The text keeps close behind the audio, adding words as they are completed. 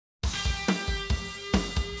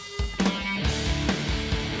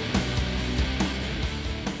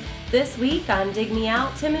This week on Dig Me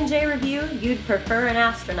Out, Tim and Jay review You'd Prefer an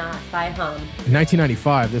Astronaut by Hum. In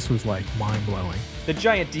 1995, this was like mind-blowing. The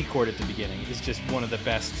giant D chord at the beginning is just one of the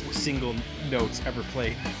best single notes ever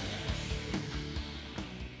played.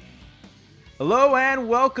 Hello and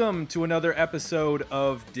welcome to another episode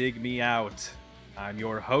of Dig Me Out. I'm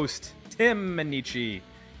your host, Tim Minichi,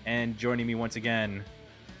 and joining me once again,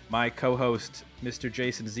 my co-host, Mr.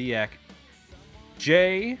 Jason Ziak.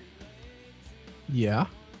 Jay? Yeah?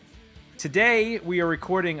 Today, we are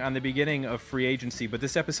recording on the beginning of free agency, but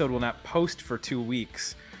this episode will not post for 2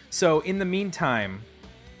 weeks. So, in the meantime,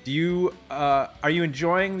 are you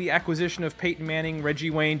enjoying the acquisition of Peyton Manning,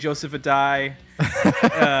 Reggie Wayne, Joseph Adai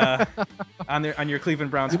on your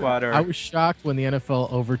Cleveland Brown squad? I was shocked when the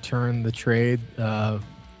NFL overturned the trade that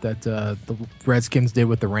the Redskins did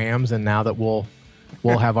with the Rams, and now that we'll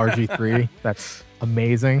have RG3. That's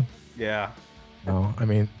amazing. Yeah. No, I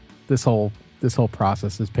mean this whole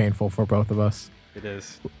process is painful for both of us. It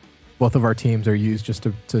is. Both of our teams are used just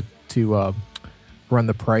to run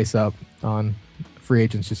the price up on free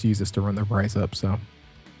agents. Just use this to run their price up. So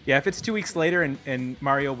yeah, if it's 2 weeks later and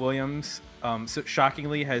Mario Williams so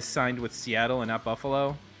shockingly has signed with Seattle and not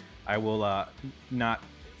Buffalo, I will not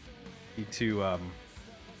be too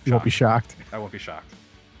you won't be shocked. I won't be shocked.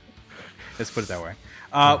 Let's put it that way.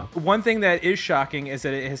 One thing that is shocking is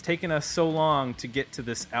that it has taken us so long to get to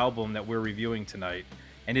this album that we're reviewing tonight,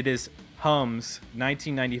 and it is Hum's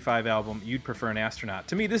 1995 album, You'd Prefer an Astronaut.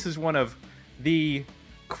 To me, this is one of the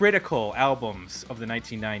critical albums of the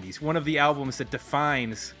 1990s, one of the albums that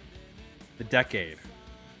defines the decade.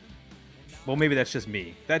 Well, maybe that's just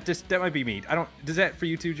me. That might be me. Does that for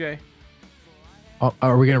you too, Jay? Oh,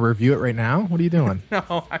 are we going to review it right now? What are you doing? No,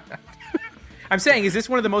 I'm not. I'm saying, is this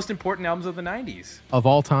one of the most important albums of the 90s? Of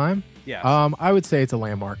all time? Yeah. I would say it's a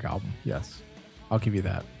landmark album. Yes. I'll give you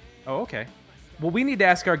that. Oh, okay. Well, we need to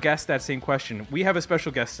ask our guest that same question. We have a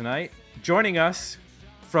special guest tonight. Joining us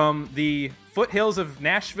from the foothills of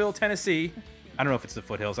Nashville, Tennessee. I don't know if it's the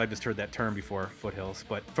foothills. I've just heard that term before, foothills.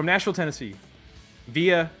 But from Nashville, Tennessee,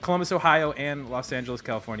 via Columbus, Ohio, and Los Angeles,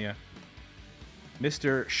 California,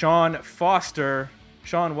 Mr. Sean Foster.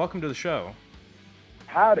 Sean, welcome to the show.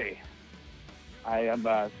 Howdy. I am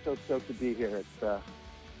so stoked to be here.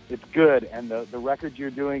 It's good, and the record you're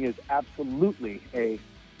doing is absolutely a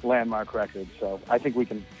landmark record. So I think we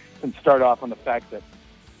can start off on the fact that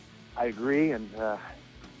I agree, and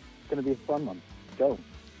it's going to be a fun one. Go.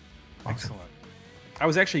 Excellent. I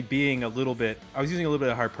was actually using a little bit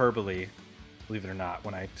of hyperbole, believe it or not,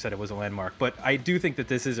 when I said it was a landmark. But I do think that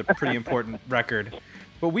this is a pretty important record.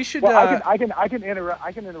 But we should. Well, I can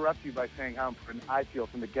interrupt you by saying how important I feel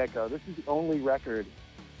from the get-go. This is the only record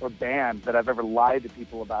or band that I've ever lied to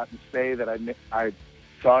people about and say that I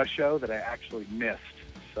saw a show that I actually missed.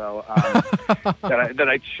 So that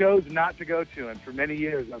I chose not to go to, and for many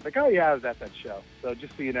years I was like, oh yeah, I was at that show. So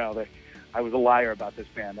just so you know, that I was a liar about this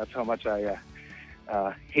band. That's how much I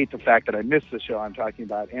hate the fact that I missed the show I'm talking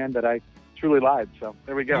about, and that I truly lied. So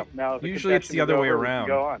there we go. Now usually it's the other way around.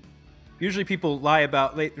 Go on. Usually people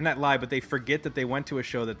but they forget that they went to a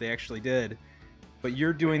show that they actually did. But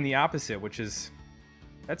you're doing the opposite,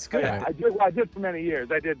 that's good. Yeah, I did for many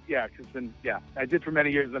years. I did for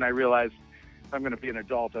many years. Then I realized if I'm going to be an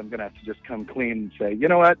adult, I'm going to have to just come clean and say, you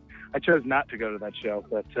know what? I chose not to go to that show.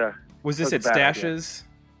 But was this at Stashes?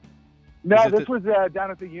 No, this was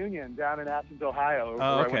down at the Union, down in Athens, Ohio, where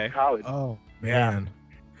I went to college. Oh, man.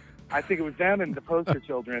 I think it was them and the Poster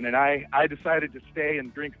Children, and I decided to stay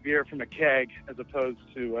and drink beer from a keg as opposed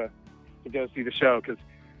to go see the show, because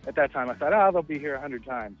at that time I thought, they'll be here 100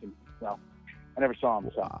 times, and well, I never saw them,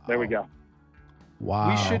 so there we go.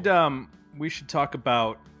 Wow. We should talk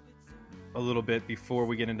about a little bit before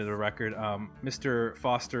we get into the record, Mr.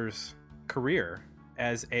 Foster's career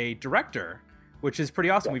as a director, which is pretty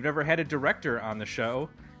awesome. We've never had a director on the show.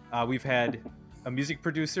 We've had a music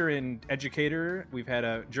producer and educator. We've had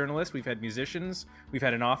a journalist. We've had musicians. We've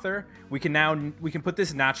had an author. We can put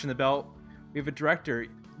this notch in the belt. We have a director.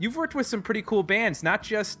 You've worked with some pretty cool bands, not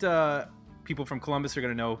just people from Columbus are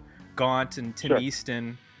going to know Gaunt and Tim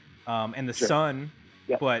Easton and The Sun,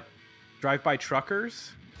 but Drive-By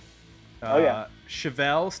Truckers,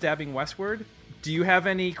 Chevelle, Stabbing Westward. Do you have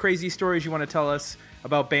any crazy stories you want to tell us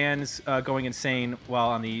about bands going insane while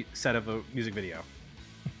on the set of a music video?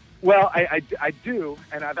 Well, I do,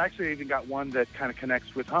 and I've actually even got one that kind of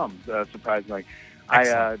connects with Hum, surprisingly.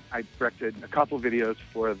 I directed a couple of videos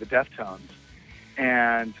for the Deftones,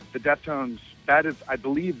 and the Deftones, that is, I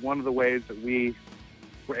believe, one of the ways that we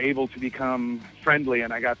were able to become friendly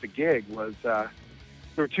and I got the gig was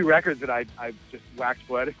there were two records that I just waxed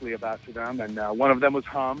poetically about to them, and one of them was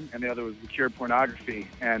Hum, and the other was The Cure Pornography.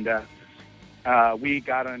 And we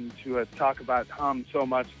got into a talk about Hum so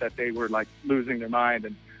much that they were like losing their mind,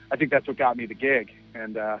 and I think that's what got me the gig.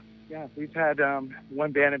 And yeah, we've had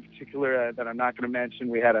one band in particular that I'm not going to mention.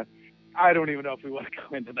 We had I don't even know if we want to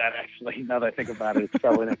go into that, actually, now that I think about it. It's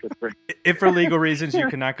probably not good for... If for legal reasons you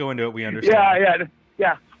cannot go into it, we understand.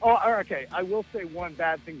 Yeah. Oh, okay. I will say one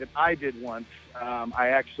bad thing that I did once. I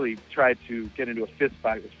actually tried to get into a fist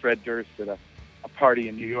fight with Fred Durst at a party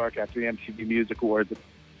in New York after the MTV Music Awards. It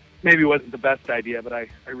maybe wasn't the best idea, but I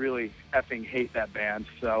really effing hate that band.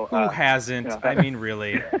 So who hasn't? You know, I mean,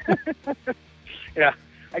 really. Yeah,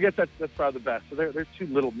 I guess that's probably the best. So there's two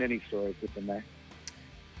little mini stories within there.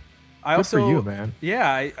 Good for you, man.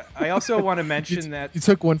 Yeah, I also want to mention that you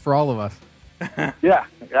took one for all of us. Yeah,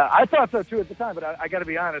 I thought so too at the time, but I got to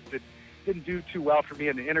be honest, it didn't do too well for me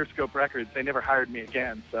in the Interscope Records. They never hired me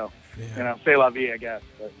again, so c'est la vie, I guess.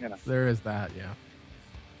 But there is that,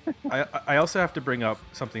 yeah. I also have to bring up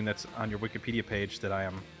something that's on your Wikipedia page that I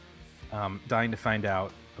am dying to find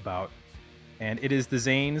out about, and it is the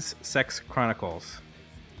Zane's Sex Chronicles.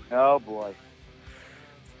 Oh boy!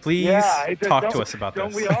 Please talk to us about this.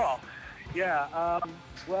 Don't we all? Yeah.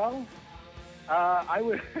 Well, I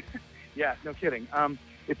would. Yeah. No kidding.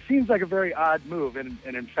 It seems like a very odd move, and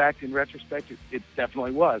in fact, in retrospect, it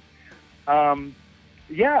definitely was.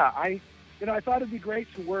 Yeah. I thought it'd be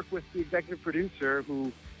great to work with the executive producer,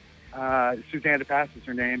 who Suzanne DePass is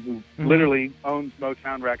her name, who literally owns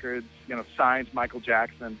Motown Records. Signed Michael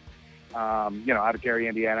Jackson. Out of Gary,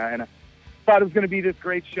 Indiana, and. Thought it was going to be this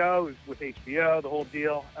great show. It was with HBO, the whole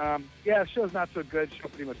deal. The show's not so good. The show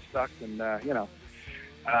pretty much sucked, and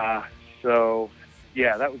so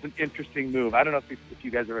yeah, that was an interesting move. I don't know if you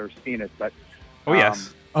guys have ever seen it, but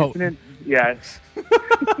yes, yeah,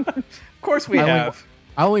 of course we have.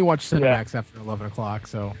 I only watch Cinemax after 11 o'clock,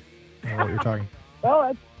 so I don't know what you're talking.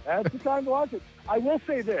 Well, that's the time to watch it. I will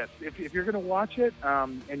say this: if you're going to watch it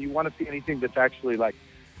and you want to see anything that's actually like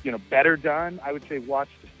better done, I would say watch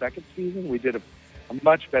the second season. We did a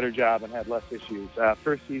much better job and had less issues.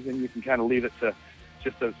 First season, you can kind of leave it to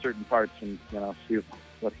just those certain parts and see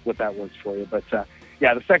what that was for you. But the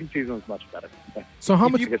second season was much better. So how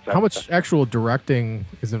much actual directing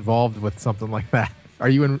is involved with something like that? Are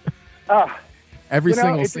you in every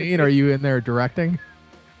single scene? Are you in there directing?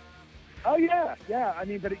 Oh yeah. I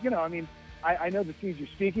mean, but I know the scenes you're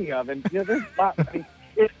speaking of, and there's a lot.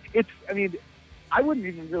 I mean, I wouldn't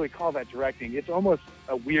even really call that directing. It's almost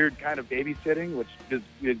a weird kind of babysitting, which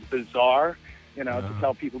is bizarre, to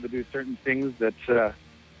tell people to do certain things that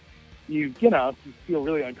you feel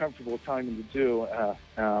really uncomfortable telling them to do,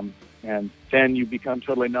 and then you become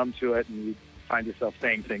totally numb to it, and you find yourself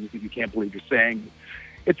saying things that you can't believe you're saying.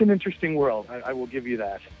 It's an interesting world. I will give you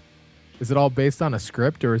that. Is it all based on a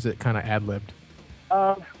script, or is it kind of ad-libbed?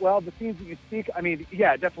 Well, the scenes that you speak, I mean,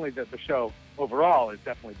 yeah, definitely the show overall is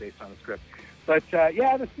definitely based on a script. But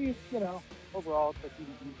the scenes, overall, it's like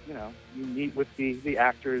you meet with the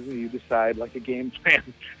actors and you decide like a game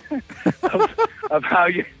plan of how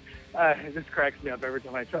you. This cracks me up every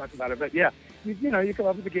time I talk about it. But yeah, you come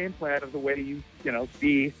up with a game plan of the way you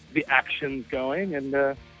see the actions going, and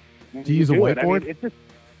do you use a whiteboard? It's just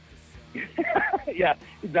yeah,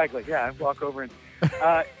 exactly. Yeah, I walk over and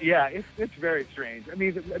it's very strange. I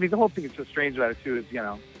mean, the whole thing is so strange about it too. Is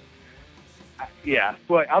yeah,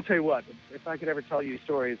 boy, I'll tell you what. If I could ever tell you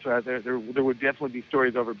stories, there would definitely be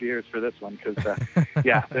stories over beers for this one, because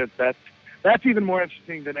that's even more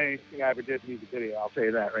interesting than anything I ever did in music video. I'll tell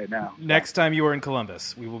you that right now. Next time you are in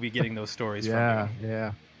Columbus, we will be getting those stories. Yeah.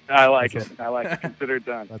 I like it. Consider it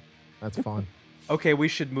done. That's fun. Okay, we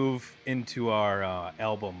should move into our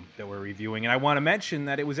album that we're reviewing, and I want to mention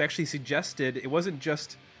that it was actually suggested. It wasn't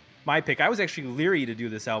just my pick. I was actually leery to do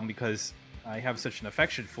this album because I have such an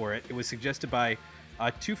affection for it. It was suggested by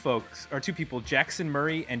two people, Jackson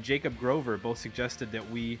Murray and Jacob Grover, both suggested that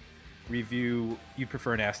we review You'd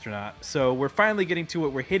Prefer an Astronaut. So we're finally getting to it.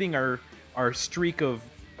 We're hitting our streak of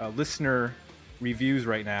listener reviews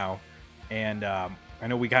right now. And I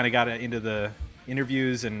know we kind of got into the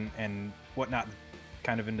interviews and whatnot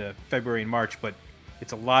kind of into February and March, but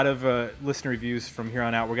it's a lot of listener reviews from here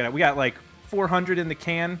on out. We got like 400 in the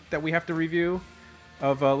can that we have to review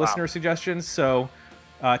of listener suggestions. So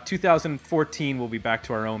 2014 we'll be back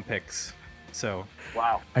to our own picks. So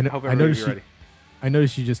wow. I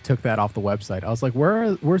noticed you just took that off the website. I was like,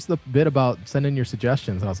 where's the bit about sending your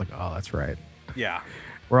suggestions? And I was like, oh, that's right. Yeah.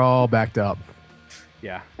 We're all backed up.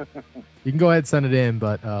 Yeah. You can go ahead and send it in,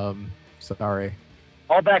 but sorry.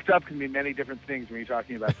 All backed up can mean many different things when you're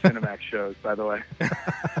talking about Cinemax shows, by the way.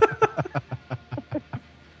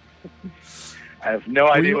 I have no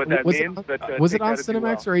idea what that means. But was it on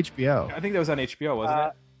Cinemax or HBO? I think that was on HBO, wasn't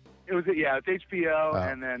it? It was, yeah, it's HBO,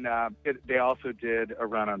 and then they also did a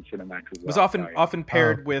run on Cinemax as well. It was often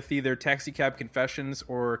paired with either Taxi Cab Confessions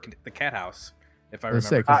or The Cat House, if I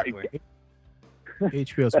remember correctly.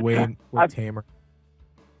 HBO's way tamer.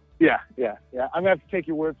 Yeah. I'm gonna have to take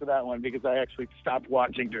your word for that one because I actually stopped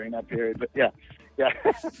watching during that period. But yeah.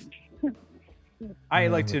 I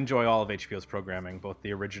like to enjoy all of HBO's programming, both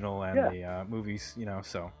the original and the movies.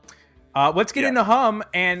 So let's get into Hum,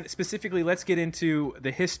 and specifically, let's get into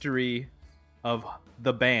the history of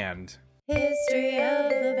the band. History of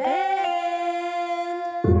the band.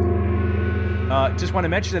 Just want to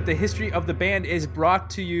mention that the history of the band is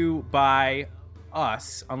brought to you by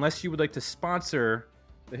us. Unless you would like to sponsor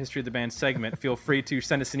the history of the band segment, feel free to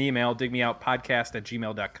send us an email,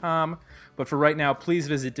 digmeoutpodcast@gmail.com. But for right now, please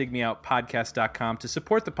visit digmeoutpodcast.com to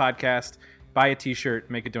support the podcast, buy a t-shirt,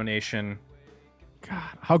 make a donation.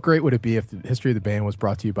 God, how great would it be if the history of the band was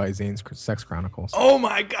brought to you by Zane's Sex Chronicles? Oh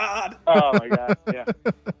my God! Yeah.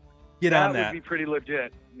 Get on that. That would be pretty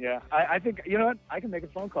legit. Yeah, I think, you know what? I can make a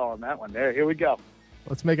phone call on that one. Here we go.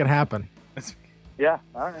 Let's make it happen. Yeah,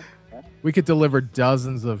 all right. Yeah. We could deliver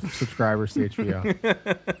dozens of subscribers to HBO.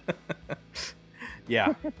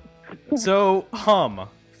 Yeah. So, Hum,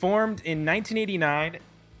 formed in 1989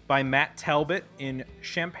 by Matt Talbot in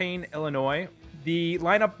Champaign, Illinois. The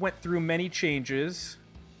lineup went through many changes,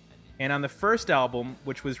 and on the first album,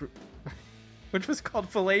 which was called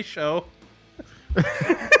Filet Show.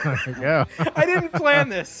 Yeah. I didn't plan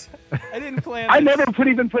this. I never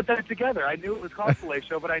even put that together. I knew it was called Filet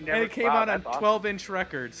Show, but I never. And it came out on 12-inch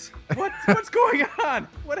records. What's going on?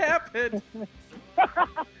 What happened?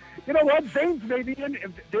 You know what? Zane's maybe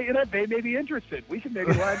they may be interested. We can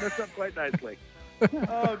maybe line this up quite nicely.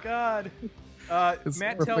 Oh God.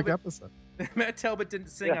 Matt Talbot didn't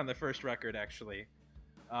sing on the first record, actually.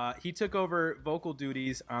 He took over vocal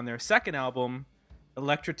duties on their second album,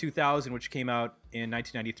 Electra 2000, which came out in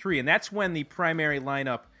 1993, and that's when the primary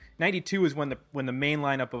lineup. 92 is when the main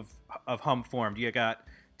lineup of Hum formed. You got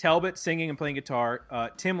Talbot singing and playing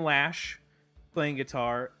guitar, Tim Lash playing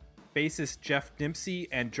guitar, bassist Jeff Dempsey,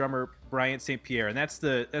 and drummer Bryant St. Pierre, and that's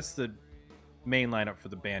the main lineup for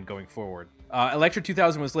the band going forward. Electra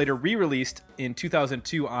 2000 was later re-released in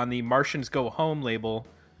 2002 on the Martians Go Home label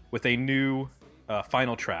with a new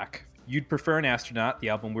final track. You'd Prefer an Astronaut, the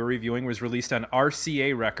album we're reviewing, was released on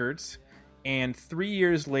RCA Records, and 3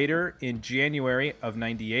 years later, in January of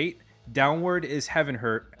 98, Downward is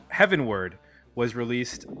Heavenward was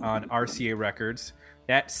released on RCA Records.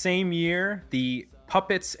 That same year, the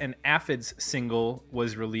Puppets and Aphids single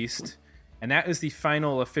was released, and that is the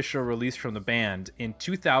final official release from the band. In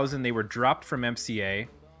 2000, they were dropped from MCA.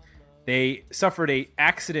 They suffered an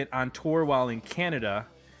accident on tour while in Canada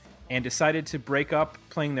and decided to break up,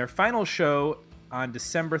 playing their final show on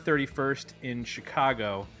December 31st in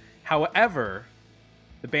Chicago. However,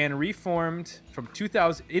 the band reformed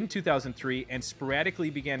in 2003 and sporadically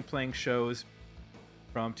began playing shows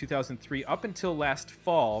from 2003 up until last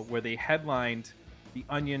fall, where they headlined the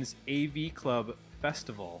Onion's AV Club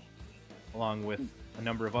Festival, along with a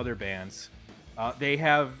number of other bands. They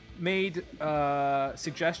have made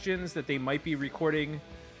suggestions that they might be recording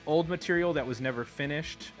old material that was never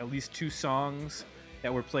finished, at least 2 songs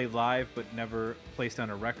that were played live but never placed on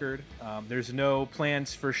a record. There's no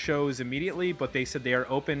plans for shows immediately, but they said they are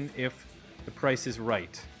open if the price is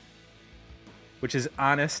right, which is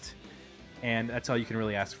honest, and that's all you can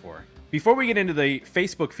really ask for. Before we get into the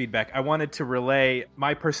Facebook feedback, I wanted to relay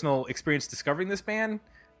my personal experience discovering this band,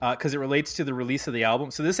 because it relates to the release of the album.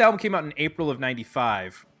 So this album came out in April of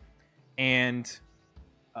 95, and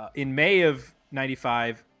in May of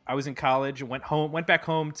 95, I was in college and went back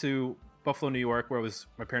home to Buffalo, New York, where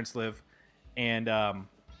my parents live, and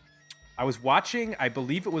I was watching, I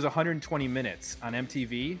believe it was 120 Minutes on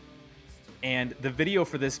MTV, and the video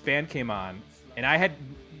for this band came on, and I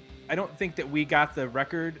don't think that we got the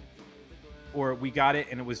record, or we got it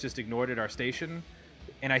and it was just ignored at our station,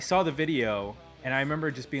 and I saw the video, and I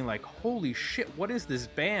remember just being like, holy shit, what is this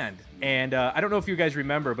band? And I don't know if you guys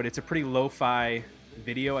remember, but it's a pretty lo-fi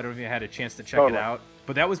video. I don't know if you had a chance to check it out.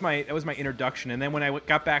 But that was my introduction. And then when I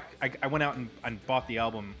got back, I went out and bought the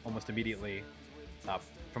album almost immediately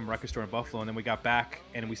from a record store in Buffalo. And then we got back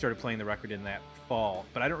and we started playing the record in that fall.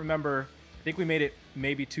 But I don't remember. I think we made it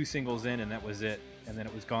maybe 2 singles in, and that was it. And then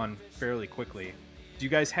it was gone fairly quickly. Do you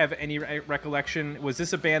guys have any recollection? Was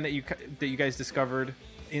this a band that you guys discovered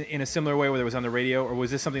in a similar way, where it was on the radio, or was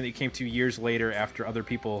this something that you came to years later after other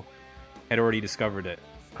people had already discovered it?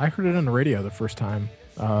 I heard it on the radio the first time.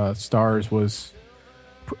 Stars was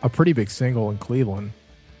a pretty big single in Cleveland,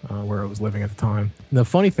 where I was living at the time. And the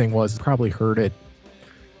funny thing was, I probably heard it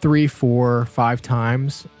 3, 4, 5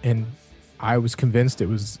 times, and I was convinced it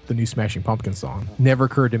was the new Smashing Pumpkins song. Never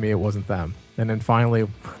occurred to me it wasn't them. And then finally,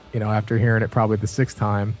 after hearing it probably the 6th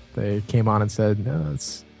time, they came on and said, no,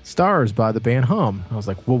 it's Stars by the band Hum. I was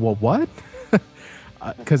like, whoa, what?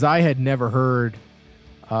 Because I had never heard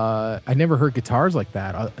guitars like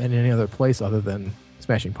that in any other place other than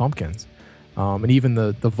Smashing Pumpkins. And even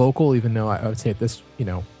the vocal, even though I would say this,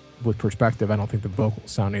 with perspective, I don't think the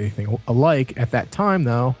vocals sound anything alike. At that time,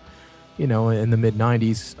 though, in the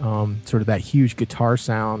mid-'90s, sort of that huge guitar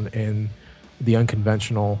sound and the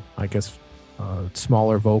unconventional, I guess,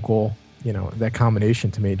 smaller vocal, that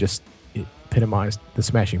combination to me just epitomized the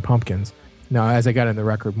Smashing Pumpkins. Now, as I got in the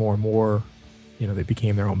record more and more, they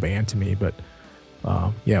became their own band to me. But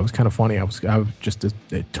it was kind of funny. I was just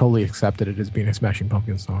totally accepted it as being a Smashing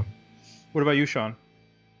Pumpkins song. What about you, Sean?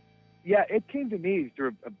 Yeah, it came to me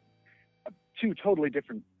through two totally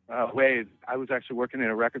different ways. I was actually working in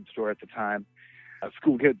a record store at the time,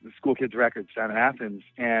 School Kids Records down in Athens,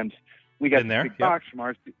 and we got this big box from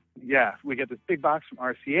RCA. Yeah, we get this big box from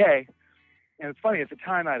RCA, and it's funny. At the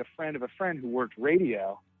time, I had a friend of a friend who worked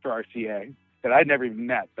radio for RCA that I'd never even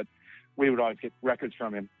met, but we would always get records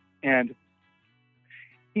from him, and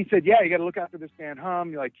he said, yeah, you got to look out for this band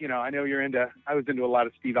Hum. Like, I know I was into a lot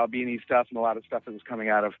of Steve Albini stuff and a lot of stuff that was coming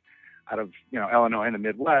out of Illinois and the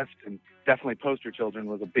Midwest, and definitely Poster Children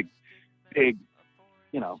was a big,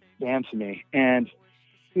 band to me. And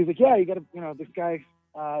he was like, yeah, you got to, this guy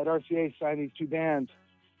at RCA signed these 2 bands.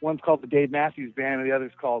 One's called the Dave Matthews Band, and the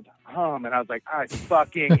other's called Hum. And I was like, I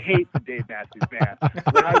fucking hate the Dave Matthews Band.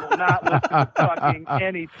 But I will not listen to fucking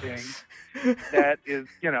anything that is,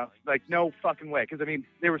 like, no fucking way. Because,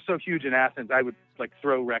 they were so huge in Athens, I would, like,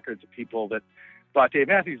 throw records at people that bought Dave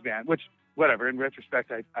Matthews Band, which, whatever. In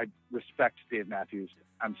retrospect, I respect Dave Matthews.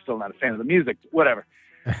 I'm still not a fan of the music, whatever.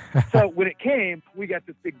 So when it came, we got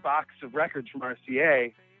this big box of records from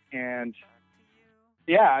RCA, and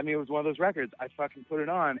yeah, it was one of those records. I fucking put it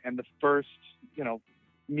on, and the first,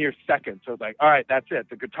 mere second. So it's like, all right, that's it.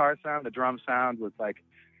 The guitar sound, the drum sound was like,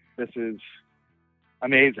 this is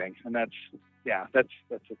amazing. And that's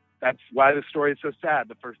why the story is so sad.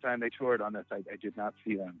 The first time they toured on this, I did not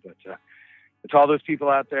see them. But to all those people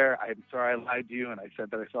out there, I'm sorry I lied to you, and I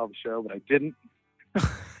said that I saw the show, but I didn't.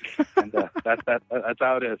 And that's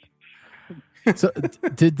how it is. So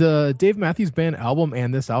did the Dave Matthews Band album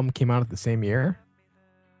and this album came out at the same year?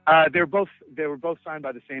 They were both signed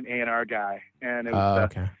by the same A&R guy, and it was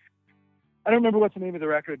okay. I don't remember what's the name of the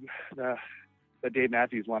record, the Dave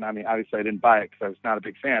Matthews one. Obviously I didn't buy it because I was not a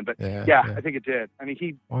big fan, but yeah, I think it did.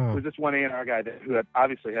 He was this one A&R guy who had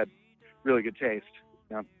obviously had really good taste.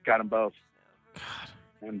 Got them both. God.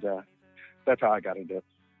 And that's how I got into it.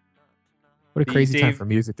 What a crazy time for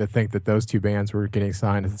music to think that those 2 bands were getting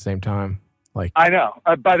signed at the same time. Like, I know,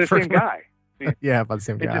 by the same guy. Yeah, by the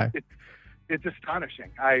same guy. It's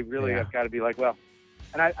astonishing. I really have got to be like, well,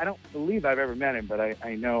 and I don't believe I've ever met him, but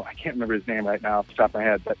I know, I can't remember his name right now off the top of my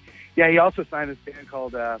head. But yeah, he also signed this band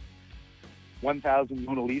called 1,000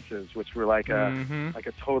 Mona Lisas, which were like a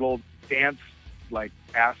total dance, like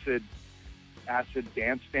acid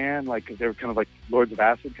dance band. Like they were kind of like Lords of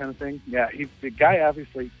Acid kind of thing. Yeah, the guy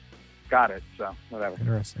obviously got it, so whatever.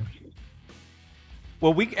 Interesting.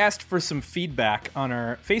 Well, we asked for some feedback on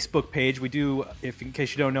our Facebook page. We do, in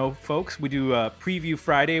case you don't know, folks, we do a Preview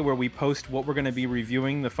Friday where we post what we're going to be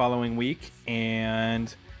reviewing the following week.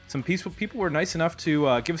 And some people were nice enough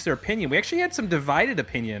to give us their opinion. We actually had some divided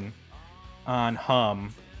opinion on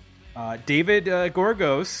Hum. David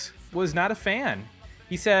Gorgos was not a fan.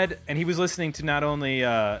 He said, and he was listening to not only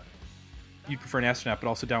You'd Prefer an Astronaut, but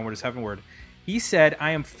also Downward is Heavenward. He said, I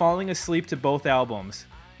am falling asleep to both albums.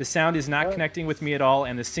 The sound is not connecting with me at all,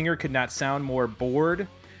 and the singer could not sound more bored.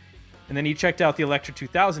 And then he checked out the Electra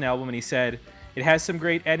 2000 album, and he said, it has some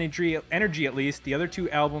great energy at least. The other 2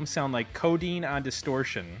 albums sound like codeine on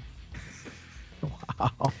distortion.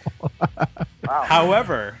 Wow.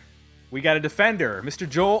 However, we got a defender. Mr.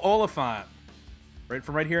 Joel Oliphant,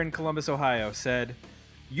 right here in Columbus, Ohio, said,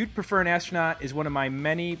 You'd Prefer an Astronaut is one of my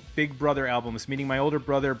many Big Brother albums, meaning my older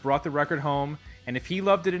brother brought the record home, and if he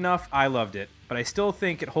loved it enough, I loved it. But I still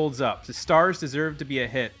think it holds up. The Stars deserve to be a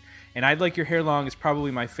hit, and I'd Like Your Hair Long is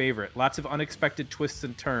probably my favorite. Lots of unexpected twists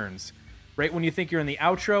and turns. Right when you think you're in the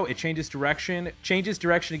outro, it changes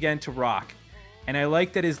direction again to rock. And I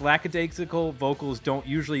like that his lackadaisical vocals don't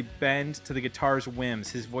usually bend to the guitar's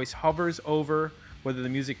whims. His voice hovers over whether the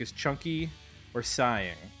music is chunky or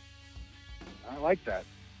sighing. I like that.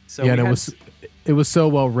 So yeah, it was so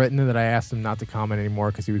well written that I asked him not to comment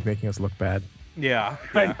anymore because he was making us look bad. Yeah.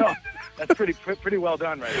 I know. That's pretty well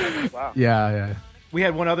done right now. Wow. Yeah. We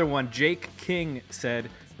had one other one. Jake King said,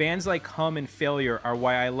 bands like Hum and Failure are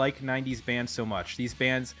why I like 90s bands so much. These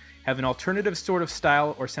bands have an alternative sort of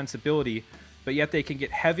style or sensibility, but yet they can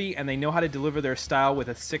get heavy and they know how to deliver their style with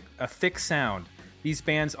a thick sound. These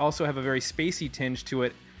bands also have a very spacey tinge to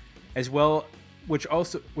it as well, which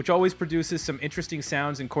always produces some interesting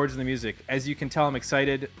sounds and chords in the music. As you can tell, I'm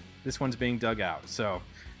excited. This one's being dug out. So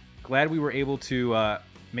glad we were able to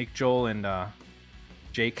make Joel and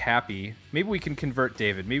Jake happy. Maybe we can convert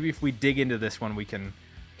David. Maybe if we dig into this one, we can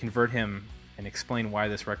convert him and explain why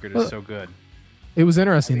this record is so good. It was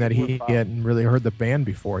interesting that he hadn't really heard the band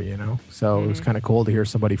before, so it was kind of cool to hear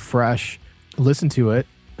somebody fresh listen to it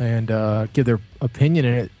and give their opinion,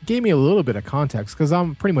 and it gave me a little bit of context because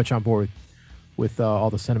I'm pretty much on board with all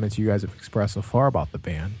the sentiments you guys have expressed so far about the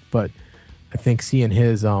band. But I think seeing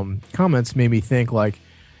his comments made me think, like,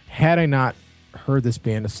 had I not heard this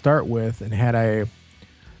band to start with, and had I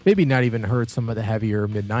maybe not even heard some of the heavier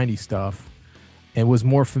mid-90s stuff and was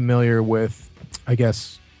more familiar with, I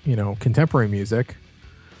guess, contemporary music,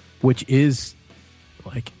 which is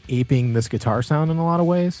like aping this guitar sound in a lot of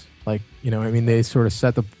ways. Like, they sort of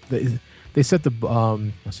set they set the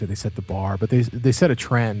I'll say they set the bar, but they set a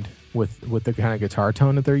trend with the kind of guitar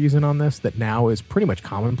tone that they're using on this that now is pretty much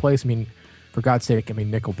commonplace. I mean, for God's sake,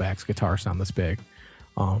 Nickelback's guitar sound this big.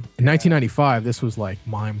 In 1995, this was like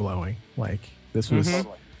mind blowing. Like, this was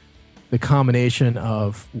the combination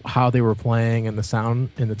of how they were playing and the sound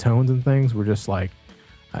and the tones and things were just like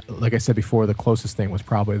I said before, the closest thing was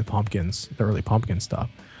probably the early Pumpkin stuff.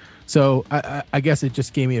 So I guess it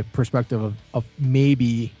just gave me a perspective of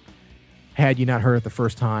maybe, had you not heard it the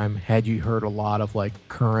first time, had you heard a lot of like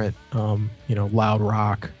current, loud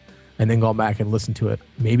rock, and then gone back and listened to it,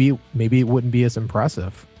 maybe it wouldn't be as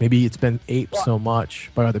impressive. Maybe it's been aped so much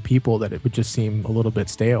by other people that it would just seem a little bit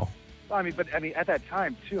stale. Well, but at that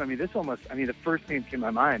time too, the first thing that came to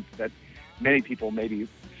my mind that many people maybe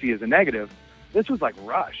see as a negative, this was like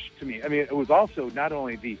Rush to me. It was also not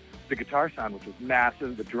only the guitar sound, which was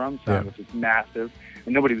massive, the drum sound, which was massive,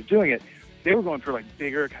 and nobody was doing it. They were going for like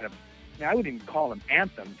bigger kind of, I wouldn't even call them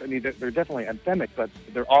anthems. They're definitely anthemic, but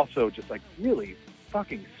they're also just like really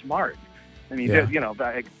fucking smart. I think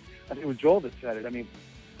it was Joel that said it.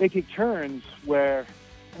 They take turns where,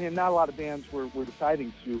 not a lot of bands were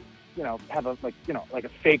deciding to, have a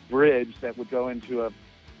fake bridge that would go into a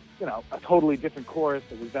totally different chorus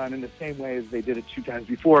that was done in the same way as they did it 2 times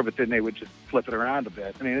before, but then they would just flip it around a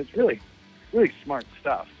bit. It's really, really smart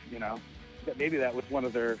stuff, that maybe that was one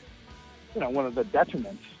of their, one of the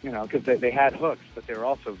detriments, because they had hooks, but they were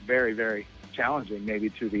also very, very challenging maybe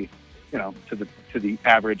to the, to the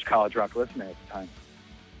average college rock listener at the time.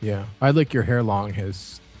 Yeah. I Like Your Hair Long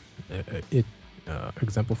it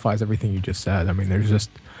exemplifies everything you just said. There's just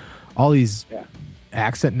all these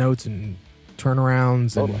accent notes and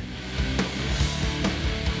turnarounds. Totally.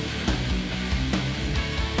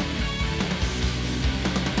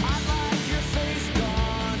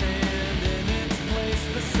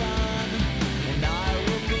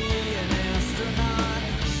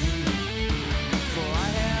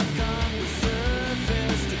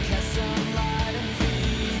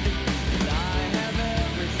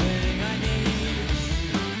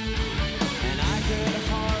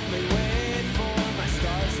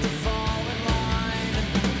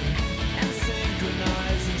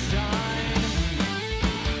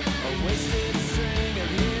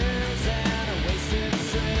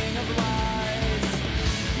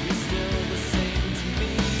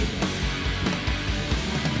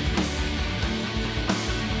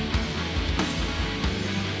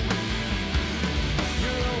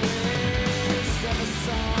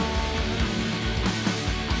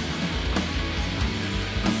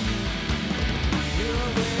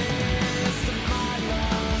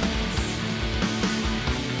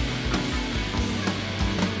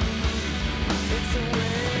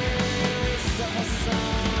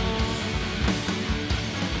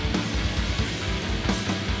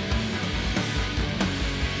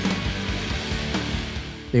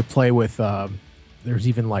 They play with there's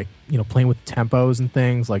even like playing with tempos and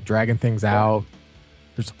things, like dragging things out.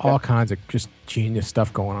 There's all kinds of just genius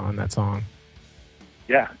stuff going on in that song.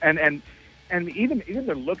 Yeah, and even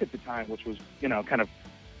their look at the time, which was kind of,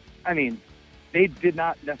 they did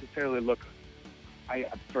not necessarily look, I'm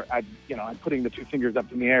putting the 2 fingers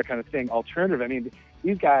up in the air kind of thing, alternative.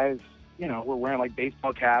 These guys were wearing like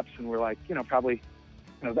baseball caps and were like probably,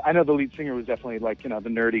 I know the lead singer was definitely like the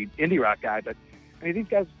nerdy indie rock guy, but these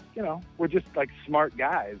guys, were just like smart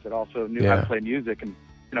guys that also knew how to play music and,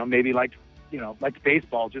 maybe liked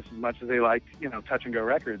baseball just as much as they liked, touch and go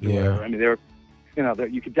records or whatever.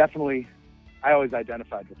 that you could definitely. I always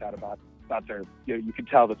identified with that about their. You could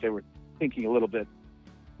tell that they were thinking a little bit,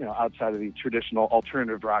 outside of the traditional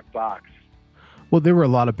alternative rock box. Well, there were a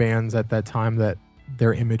lot of bands at that time that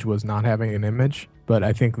their image was not having an image, but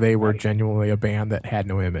I think they were genuinely a band that had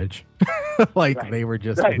no image. They were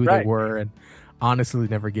just who they were, and honestly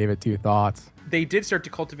never gave it two thoughts. They did start to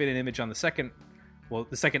cultivate an image on the second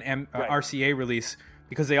RCA release,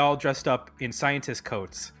 because they all dressed up in scientist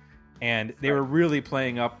coats, and they were really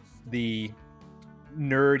playing up the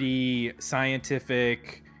nerdy,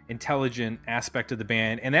 scientific, intelligent aspect of the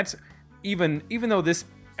band. And that's even though this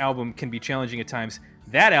album can be challenging at times,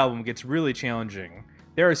 that album gets really challenging.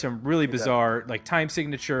 There are some really bizarre like time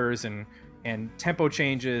signatures and tempo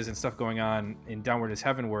changes and stuff going on in Downward is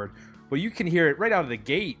Heavenward, but you can hear it right out of the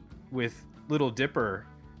gate with Little Dipper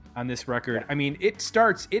on this record. I mean, it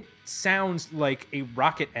sounds like a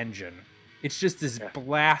rocket engine. It's just this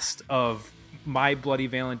blast of My Bloody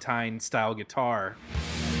Valentine style guitar.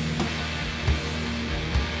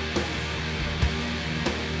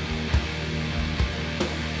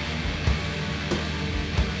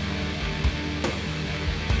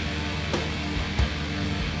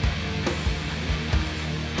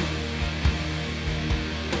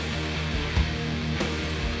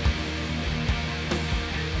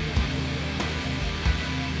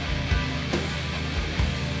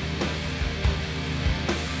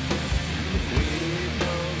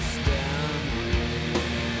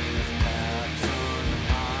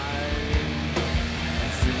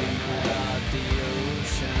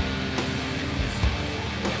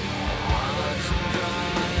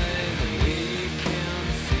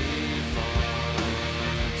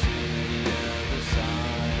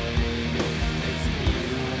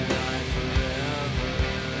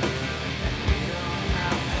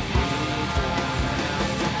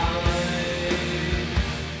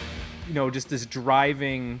 Just this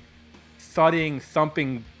driving, thudding,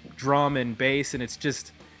 thumping drum and bass, and it's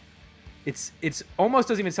almost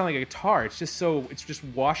doesn't even sound like a guitar. It's just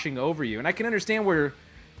washing over you. And I can understand where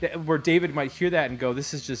David might hear that and go,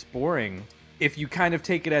 "This is just boring." If you kind of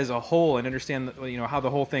take it as a whole and understand, how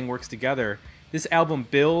the whole thing works together, this album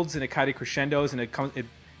builds and it kind of crescendos, and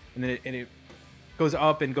it goes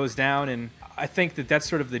up and goes down. And I think that's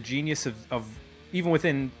sort of the genius of even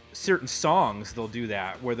within certain songs, they'll do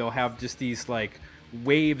that, where they'll have just these like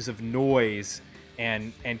waves of noise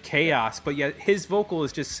and chaos, but yet his vocal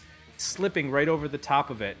is just slipping right over the top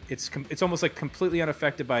of it. It's almost like completely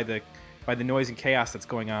unaffected by the noise and chaos that's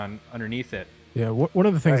going on underneath it. Yeah, one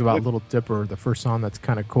of the things about Little Dipper, the first song that's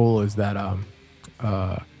kind of cool, is that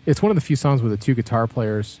it's one of the few songs where the two guitar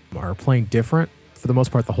players are playing different for the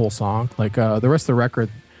most part the whole song. Like the rest of the record,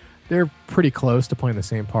 they're pretty close to playing the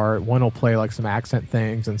same part. One will play like some accent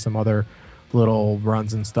things and some other little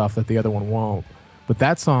runs and stuff that the other one won't. But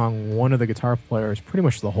that song, one of the guitar players, pretty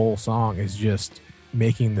much the whole song is just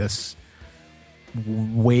making this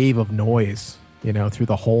wave of noise, through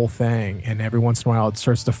the whole thing. And every once in a while it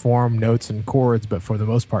starts to form notes and chords, but for the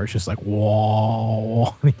most part it's just like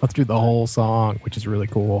whoa, through the whole song, which is really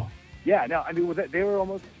cool. Yeah, no, I mean, they were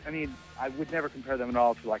almost, I would never compare them at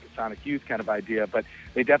all to like a Sonic Youth kind of idea, but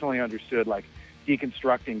they definitely understood like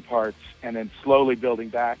deconstructing parts and then slowly building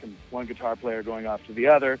back, and one guitar player going off to the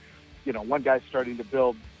other. One guy's starting to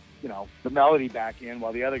build, the melody back in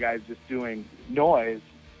while the other guy's just doing noise.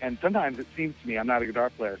 And sometimes it seems to me, I'm not a guitar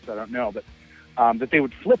player, so I don't know, but that they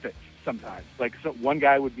would flip it sometimes. Like one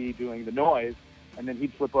guy would be doing the noise, and then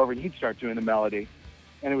he'd flip over and he'd start doing the melody.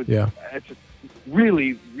 And it's just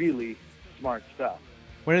really, really smart stuff.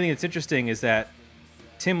 One thing that's interesting is that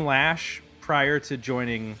Tim Lash, prior to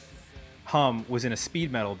joining Hum, was in a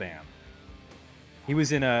speed metal band. He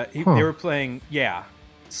was in they were playing,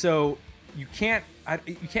 So you can't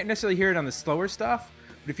necessarily hear it on the slower stuff,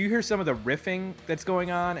 but if you hear some of the riffing that's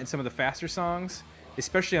going on and some of the faster songs,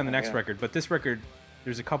 especially on the next record, but this record,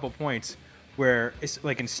 there's a couple points where it's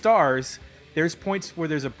like in Stars, there's points where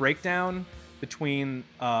there's a breakdown between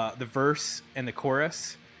the verse and the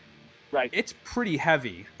chorus. Right. It's pretty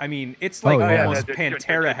heavy. I mean, it's like almost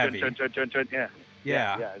Pantera heavy.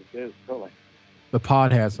 Yeah, it is, totally. The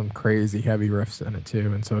Pod has some crazy heavy riffs in it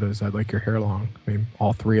too, and so does Like Your Hair Long. I mean,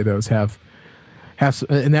 all three of those have,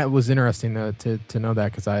 and that was interesting to know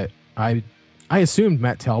that, because I assumed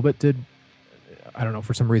Matt Talbot did. I don't know,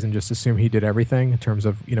 for some reason, just assumed he did everything in terms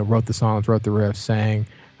of wrote the songs, wrote the riffs, sang,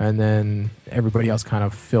 and then everybody else kind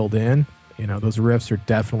of filled in. Those riffs are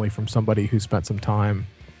definitely from somebody who spent some time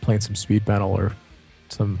playing some speed metal or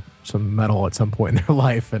some metal at some point in their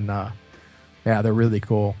life, and they're really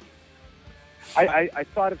cool. I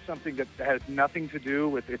thought of something that has nothing to do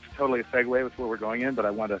with, it's totally a segue with where we're going in, but I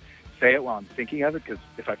want to say it while I'm thinking of it, because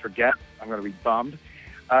if I forget, I'm going to be bummed.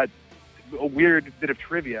 A weird bit of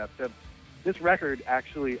trivia. This record,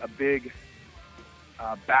 actually, a big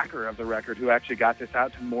backer of the record who actually got this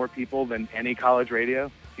out to more people than any college radio,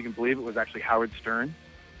 if you can believe it, was actually Howard Stern.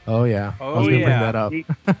 Oh, yeah. Oh, I was going to yeah. bring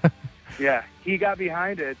that up. He got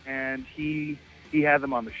behind it, and he had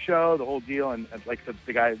them on the show, the whole deal. And like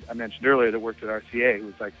the guy I mentioned earlier that worked at RCA, who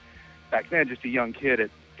was like, back then, just a young kid at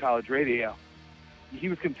college radio, he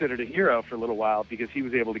was considered a hero for a little while because he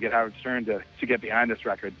was able to get Howard Stern to get behind this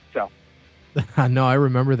record. So, No, I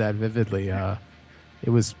remember that vividly. It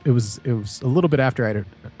was a little bit after I'd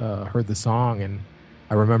heard the song, and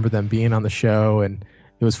I remember them being on the show, and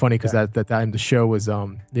it was funny because that time the show was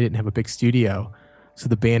they didn't have a big studio, so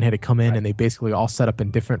the band had to come in and they basically all set up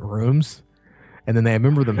in different rooms, and then I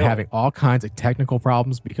remember them having all kinds of technical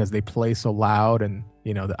problems because they play so loud, and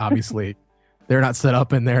obviously they're not set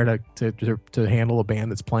up in there to handle a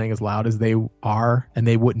band that's playing as loud as they are, and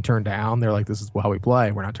they wouldn't turn down. They're like, this is how we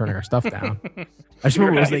play. We're not turning our stuff down. I just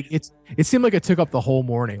remember it was like it seemed like it took up the whole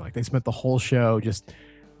morning. Like they spent the whole show just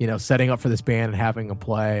setting up for this band and having them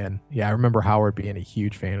play. And yeah, I remember Howard being a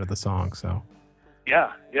huge fan of the song. So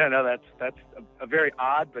no, that's a very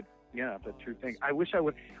odd but true thing. I wish I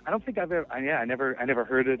would. I don't think I've ever. I never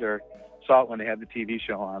heard it or saw it when they had the TV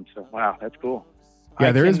show on. So wow, that's cool.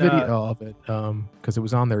 Yeah, there is video of it because it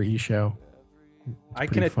was on their show. I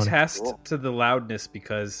can attest to the loudness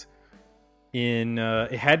because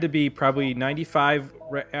it had to be probably 95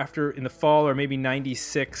 after in the fall, or maybe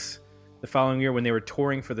 96 the following year when they were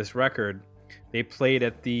touring for this record. They played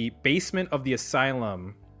at the basement of the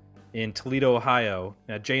Asylum in Toledo, Ohio.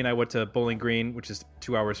 Jay and I went to Bowling Green, which is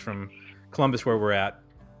 2 hours from Columbus where we're at.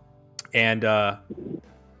 And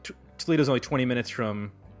Toledo's only 20 minutes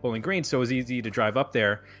from Bowling Green, so it was easy to drive up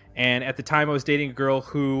there. And at the time I was dating a girl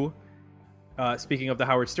who, speaking of the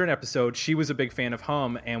Howard Stern episode, she was a big fan of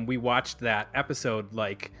Hum, and we watched that episode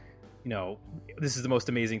like, this is the most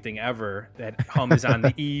amazing thing ever, that Hum is on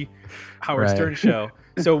the Howard Stern show.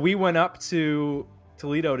 So we went up to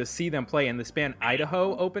Toledo to see them play, and this band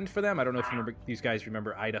Idaho opened for them. I don't know if these guys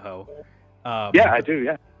remember Idaho. Yeah, I do,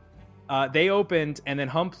 yeah. They opened, and then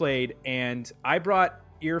Hum played, and I brought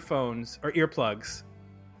earplugs,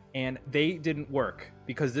 and they didn't work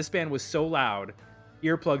because this band was so loud,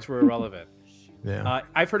 earplugs were irrelevant. Yeah.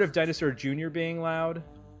 I've heard of Dinosaur Jr. being loud.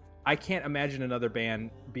 I can't imagine another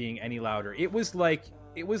band being any louder. It was like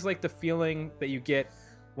the feeling that you get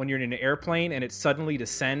when you're in an airplane and it suddenly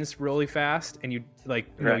descends really fast, and you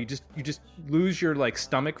you just lose your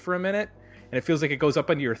stomach for a minute, and it feels like it goes up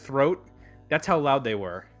into your throat. That's how loud they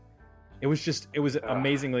were. It was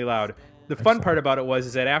amazingly loud. The fun part about it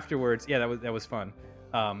is that afterwards, that was fun.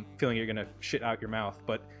 Feeling you're gonna shit out your mouth,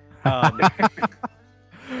 but but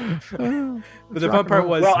the fun part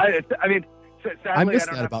was, sadly, I missed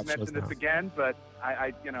don't that have about to mention shows this now. again, but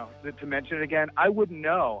I to mention it again, I wouldn't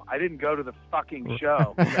know. I didn't go to the fucking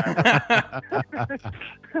show.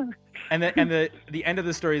 and the end of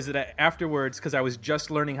the story is that afterwards, because I was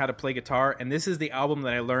just learning how to play guitar, and this is the album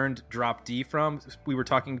that I learned Drop D from. We were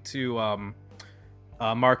talking to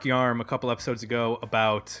Mark Yarm a couple episodes ago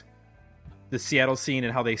about the Seattle scene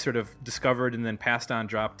and how they sort of discovered and then passed on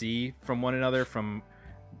Drop D from one another, from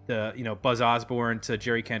the Buzz Osborne to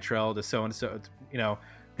Jerry Cantrell to so and so.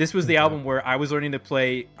 This was the album where I was learning to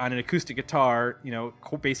play on an acoustic guitar,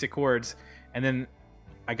 basic chords, and then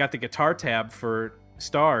I got the guitar tab for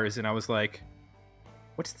Stars, and I was like,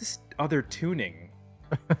 "What's this other tuning?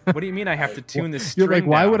 What do you mean I have to tune this string You're like,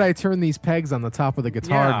 why down?" would I turn these pegs on the top of the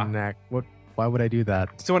guitar neck? Why would I do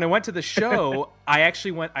that? So when I went to the show, I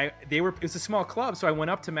actually went. It was a small club, so I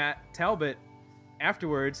went up to Matt Talbot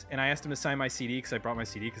afterwards, and I asked him to sign my CD because I brought my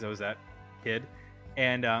CD because I was that kid,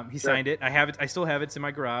 and he signed it. I have it. I still have it. It's in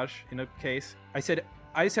my garage in a case. I said,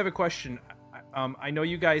 I just have a question. I know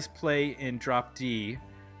you guys play in Drop D,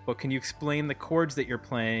 but can you explain the chords that you're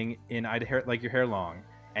playing in I'd Like Your Hair Long?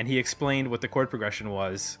 And he explained what the chord progression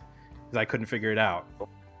was because I couldn't figure it out.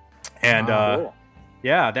 And cool.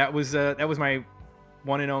 that was my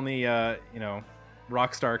one and only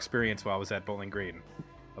rock star experience while I was at Bowling Green,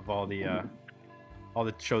 of all the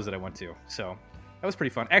shows that I went to. So that was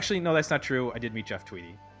pretty fun. Actually, no, that's not true. I did meet Jeff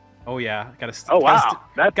Tweedy. Oh yeah, gotta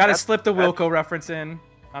slip the Wilco reference in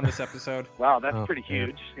on this episode. Wow, that's pretty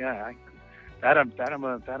huge. Yeah, I'm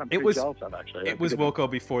pretty jealous of, actually. It was Wilco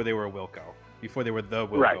before they were Wilco, before they were the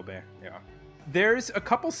Wilco band. Yeah, there's a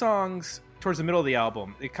couple songs towards the middle of the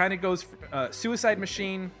album. It kind of goes Suicide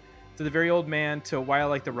Machine to The Very Old Man to Why I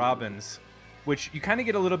Like the Robins, which you kind of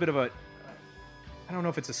get a little bit of I don't know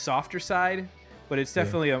if it's a softer side, but it's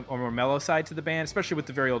definitely a more mellow side to the band, especially with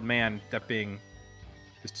The Very Old Man, that being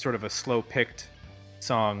It's sort of a slow-picked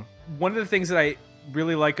song. One of the things that I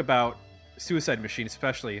really like about Suicide Machine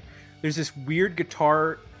especially, there's this weird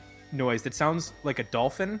guitar noise that sounds like a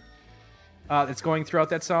dolphin that's going throughout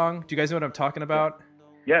that song. Do you guys know what I'm talking about?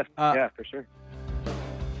 Yes, yeah, for sure.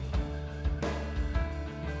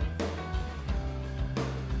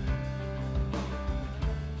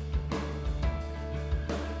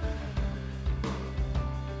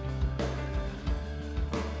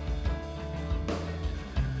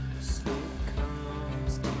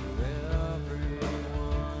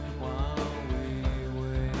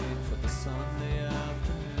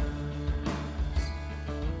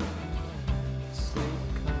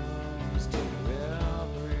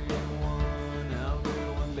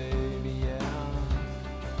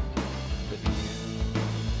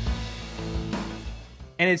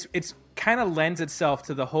 And it's kind of lends itself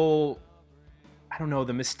to the whole, I don't know,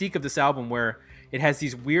 the mystique of this album, where it has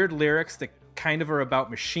these weird lyrics that kind of are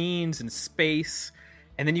about machines and space,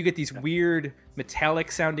 and then you get these weird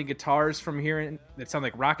metallic sounding guitars from here that sound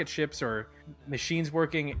like rocket ships or machines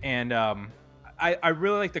working. And I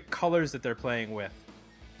really like the colors that they're playing with,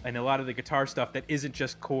 and a lot of the guitar stuff that isn't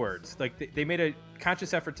just chords. Like they made a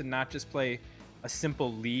conscious effort to not just play a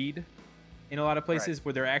simple lead in a lot of places,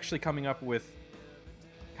 where they're actually coming up with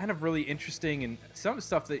kind of really interesting and some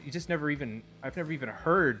stuff that I've never even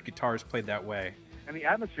heard guitars played that way. And the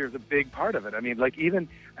atmosphere is a big part of it. I mean,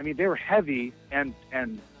 they were heavy and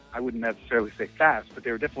I wouldn't necessarily say fast, but they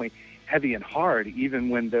were definitely heavy and hard. Even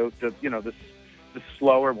when the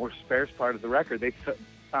slower, more sparse part of the record, they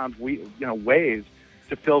found ways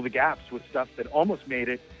to fill the gaps with stuff that almost made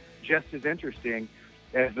it just as interesting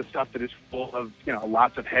as the stuff that is full of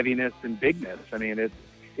lots of heaviness and bigness. I mean,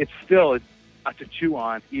 it's still to chew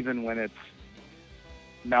on, even when it's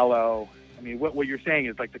mellow. I mean, what you're saying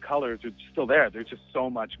is like the colors are still there. There's just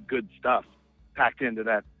so much good stuff packed into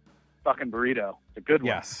that fucking burrito. The good one.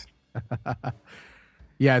 Yes.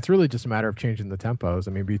 Yeah, it's really just a matter of changing the tempos.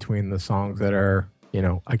 I mean, between the songs that are,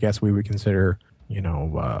 I guess we would consider,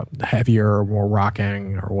 heavier or more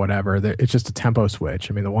rocking or whatever, it's just a tempo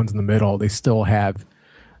switch. I mean, the ones in the middle, they still have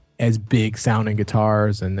as big sounding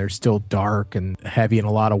guitars, and they're still dark and heavy in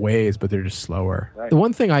a lot of ways, but they're just slower. Right. The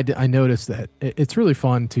one thing I noticed that it's really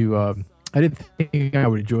fun to, I didn't think I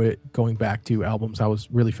would enjoy it going back to albums I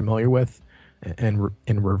was really familiar with and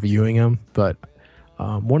reviewing them. But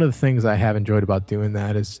one of the things I have enjoyed about doing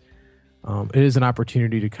that is it is an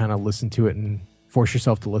opportunity to kind of listen to it and force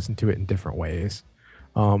yourself to listen to it in different ways.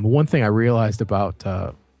 One thing I realized about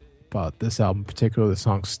this album, particularly the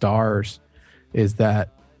song Stars, is that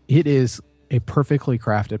it is a perfectly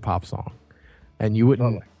crafted pop song. And you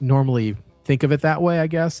wouldn't normally think of it that way, I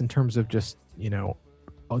guess, in terms of just,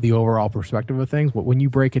 the overall perspective of things. But when you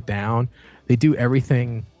break it down, they do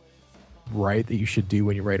everything right that you should do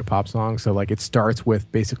when you write a pop song. So like it starts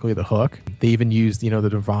with basically the hook. They even use, the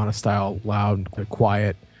Nirvana style loud,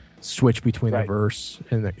 quiet switch between the verse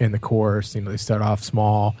and the chorus. They start off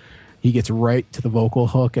small. He gets right to the vocal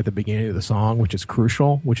hook at the beginning of the song, which is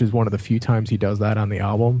crucial, which is one of the few times he does that on the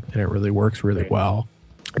album, and it really works really well.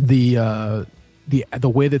 The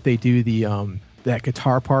way that they do that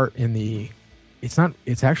guitar part in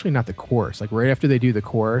it's actually not the chorus. Like right after they do the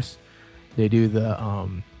chorus, they do the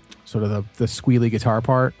sort of the squealy guitar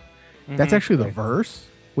part. Mm-hmm. That's actually the verse,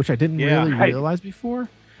 which I didn't really realize before.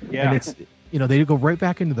 Yeah. And it's they go right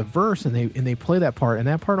back into the verse and they play that part, and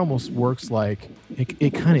that part almost works like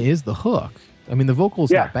it kind of is the hook. I mean, the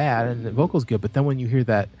vocal's not bad and the vocal's good, but then when you hear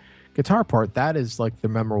that guitar part, that is like the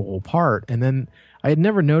memorable part. And then I had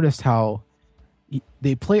never noticed how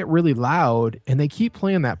they play it really loud, and they keep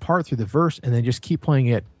playing that part through the verse, and they just keep playing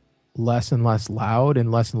it less and less loud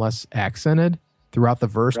and less accented throughout the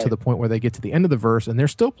verse to the point where they get to the end of the verse, and they're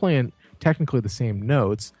still playing technically the same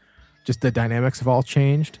notes. Just the dynamics have all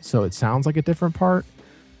changed, so it sounds like a different part.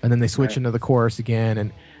 And then they switch into the chorus again,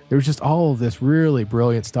 and there's just all of this really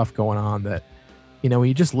brilliant stuff going on that, when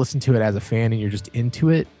you just listen to it as a fan and you're just into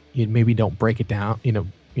it, you maybe don't break it down,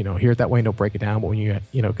 hear it that way and don't break it down. But when you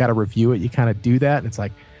got to review it, you kind of do that, and it's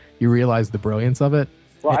like you realize the brilliance of it.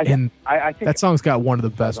 Well, I think that song's got one of the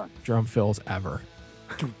best drum fills ever.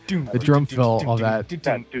 The drum fill of that.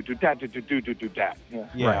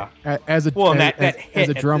 Yeah. Right. As a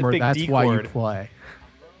drummer, that's why you play.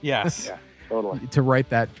 Yes. Yeah, totally. To write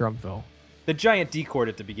that drum fill. The giant D chord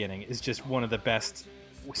at the beginning is just one of the best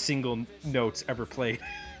single notes ever played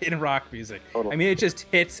in rock music. Totally. I mean, it just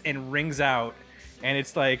hits and rings out, and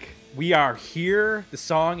it's like, we are here. The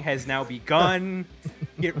song has now begun.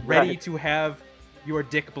 Get ready to have your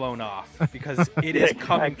dick blown off, because it is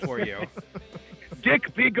coming for you.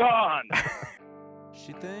 Dick be gone.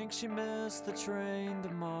 She thinks she missed the train to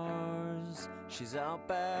Mars. She's out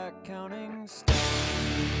back counting stars.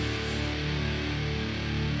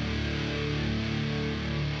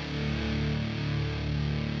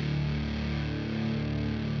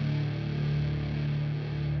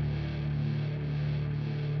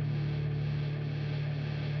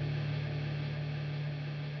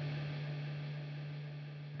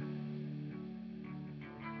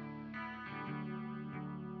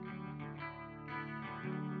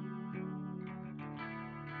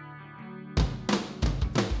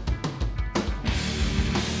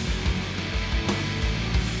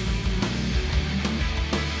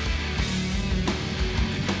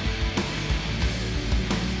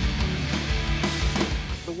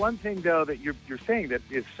 One thing, though, that you're saying that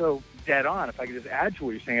is so dead on, if I could just add to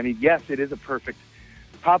what you're saying, I mean, yes, it is a perfect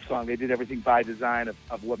pop song. They did everything by design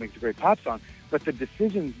of what makes a great pop song, but the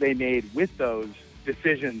decisions they made with those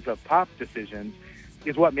decisions of pop decisions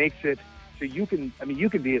is what makes it so you can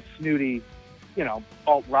be a snooty,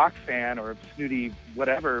 alt rock fan or a snooty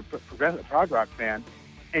whatever progressive prog rock fan,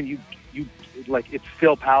 and you like, it's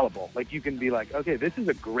still palatable. Like, you can be like, okay, this is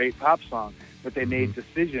a great pop song, but they made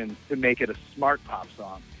decisions to make it a smart pop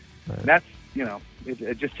song. Right. And that's,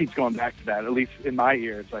 it just keeps going back to that, at least in my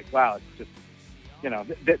ear. It's like, wow, it's just,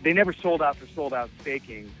 they never sold out for sold out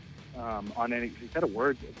staking on any, is that a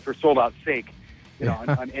word? For sold out sake,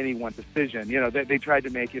 on any one decision. They tried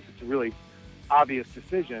to make, if it's a really obvious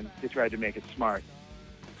decision, they tried to make it smart.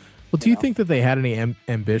 Well, do you think that they had any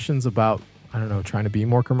ambitions about, I don't know, trying to be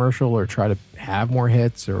more commercial or try to have more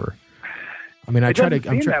hits? Or, I mean, it doesn't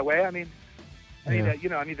seem that way.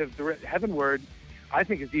 The Heavenward, I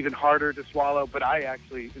think, is even harder to swallow, but I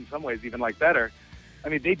actually, in some ways, even like better. I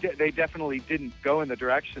mean, they definitely didn't go in the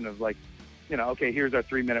direction of like, okay, here's our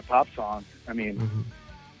 3-minute pop song. I mean,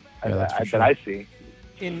 that I see.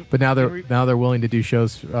 But now they're willing to do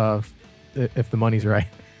shows if the money's right.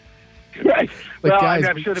 Right. Like, well, guys,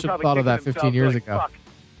 I'm sure we should have thought of that 15 years ago. Fuck.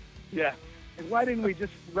 Yeah. And why didn't we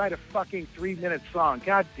just write a fucking 3-minute song?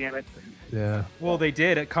 God damn it. Yeah. Well, they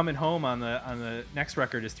did. Coming Home on the next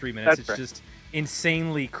record is 3 minutes. That's it's just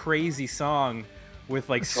insanely crazy song with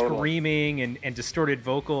like screaming and distorted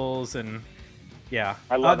vocals, and yeah.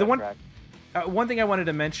 I love that track. One thing I wanted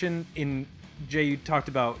to mention, Jay, you talked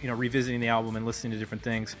about revisiting the album and listening to different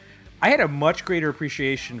things. I had a much greater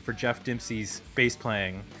appreciation for Jeff Dempsey's bass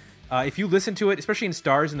playing. If you listen to it, especially in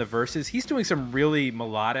Stars and the verses, he's doing some really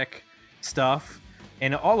melodic stuff.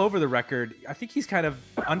 And all over the record, I think he's kind of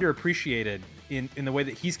underappreciated in the way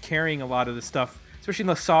that he's carrying a lot of the stuff, especially in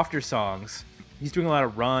the softer songs. He's doing a lot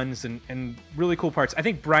of runs and really cool parts. I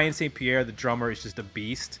think Brian St. Pierre, the drummer, is just a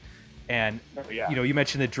beast. And, you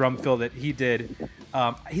mentioned the drum fill that he did.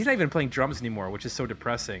 He's not even playing drums anymore, which is so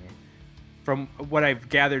depressing. From what I've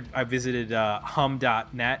gathered, I visited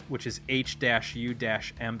hum.net, which is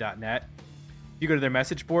h-u-m.net. You go to their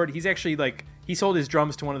message board, he's actually he sold his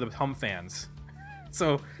drums to one of the Hum fans.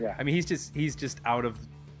 So, yeah. I mean, he's just out of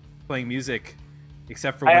playing music,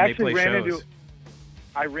 except for when they play shows.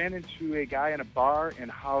 I ran into a guy in a bar in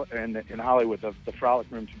Hollywood, the Frolic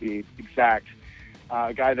Room to be exact.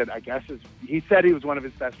 A guy that I guess he said he was one of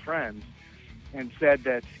his best friends, and said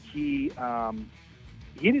that he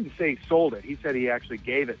didn't say he sold it. He said he actually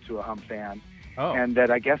gave it to a Hum fan, and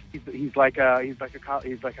that I guess he's like a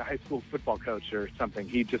high school football coach or something.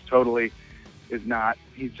 He just totally is not.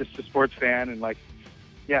 He's just a sports fan, and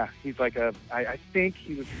he's like I think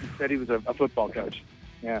he said he was a football coach.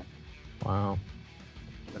 Yeah. Wow.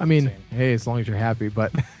 I mean, insane. Hey, as long as you're happy,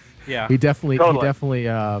 but yeah, he definitely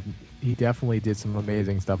did some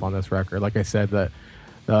amazing stuff on this record. Like I said, that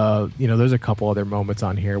there's a couple other moments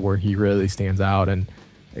on here where he really stands out, and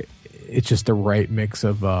it's just the right mix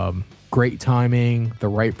of great timing, the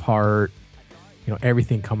right part,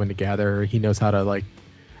 everything coming together. He knows how to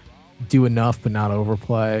do enough but not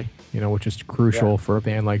overplay, which is crucial for a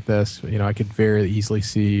band like this. I could very easily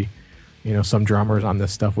see some drummers on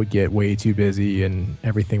this stuff would get way too busy and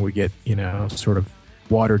everything would get sort of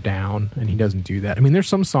watered down, and he doesn't do that. I mean, there's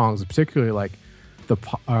some songs, particularly like the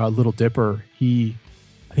Little Dipper. I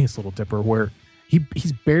think it's Little Dipper, where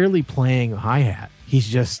he's barely playing a hi-hat. He's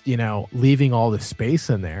just leaving all this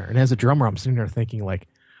space in there. And as a drummer, I'm sitting there thinking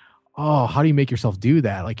oh, how do you make yourself do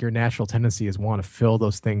that? Your natural tendency is want to fill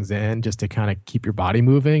those things in just to kind of keep your body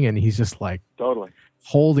moving, and he's just totally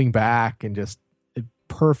holding back and just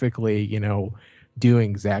perfectly doing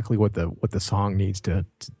exactly what the song needs to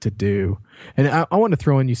do. And I want to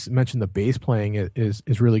throw in, you mentioned the bass playing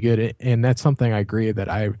is really good, and that's something I agree that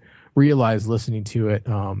I realized listening to it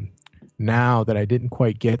now that I didn't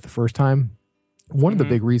quite get the first time. One of the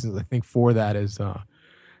big reasons I think for that is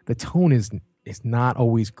the tone is is not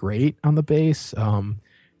always great on the bass.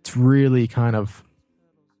 It's really kind of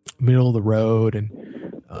middle of the road,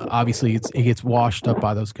 and obviously it gets washed up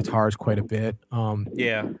by those guitars quite a bit.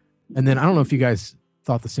 Yeah. And then I don't know if you guys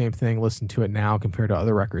thought the same thing, listen to it now compared to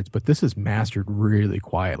other records, but this is mastered really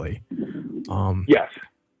quietly. Yes.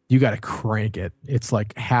 You got to crank it. It's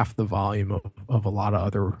like half the volume of a lot of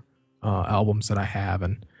other albums that I have.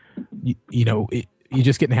 And, you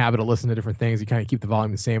just get in the habit of listening to different things. You kind of keep the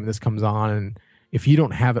volume the same, and this comes on. And if you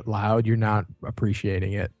don't have it loud, you're not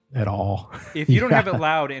appreciating it at all. If you don't have it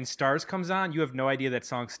loud and Stars comes on, you have no idea that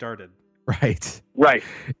song started. Right. Right.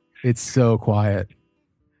 It's so quiet.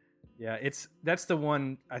 Yeah, that's the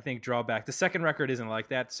one, I think, drawback. The second record isn't like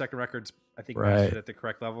that. The second record's, I think, Right. mastered at the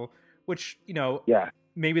correct level, which, Yeah.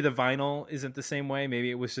 maybe the vinyl isn't the same way. Maybe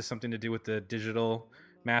it was just something to do with the digital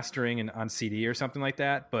mastering and on CD or something like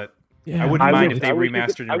that. But Yeah. I wouldn't mind if I they wish you could-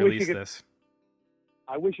 remastered I and wish you released could- this.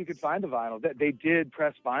 I wish you could find the vinyl. They did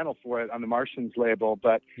press vinyl for it on the Martians label,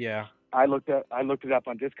 but Yeah. I looked it up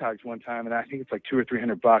on Discogs one time, and I think it's like $200 or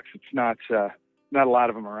 $300. It's not a lot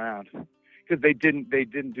of them around because they didn't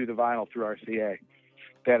do the vinyl through RCA.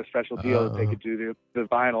 They had a special deal that they could do the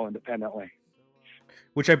vinyl independently.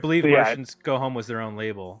 Which I believe So, yeah, Martians Go Home was their own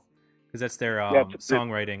label, because that's their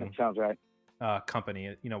songwriting That sounds right.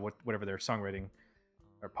 company, whatever their songwriting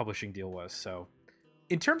or publishing deal was. So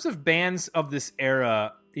in terms of bands of this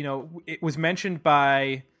era, it was mentioned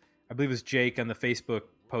by, I believe it was Jake on the Facebook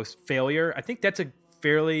post, Failure. I think that's a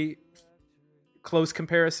fairly close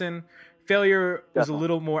comparison. Failure was a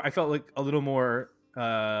little more, I felt like a little more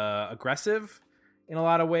aggressive in a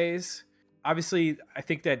lot of ways. Obviously, I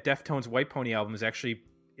think that Deftones' White Pony album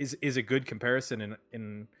is a good comparison,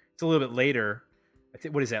 and it's a little bit later. I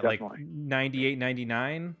think, what is that, Definitely. like 98,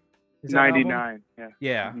 99? Is that 99, album? yeah.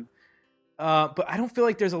 Yeah. Mhm. But I don't feel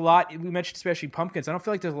like there's a lot, we mentioned especially Pumpkins, I don't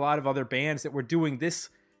feel like there's a lot of other bands that were doing this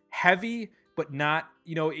heavy, but not,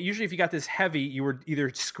 usually if you got this heavy, you were either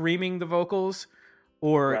screaming the vocals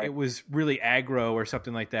or Right. it was really aggro or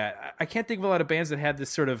something like that. I can't think of a lot of bands that had this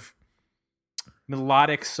sort of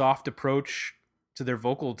melodic, soft approach to their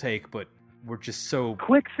vocal take, but were just so...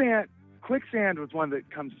 Quicksand was one that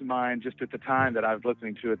comes to mind just at the time that I was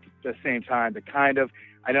listening to it at the same time. The kind of,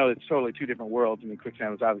 I know it's totally two different worlds. I mean,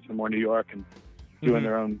 Quicksand was obviously more New York and doing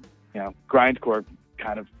their own, grindcore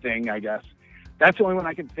kind of thing, I guess. That's the only one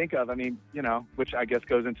I can think of. I mean, which I guess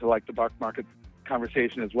goes into like the Buck Market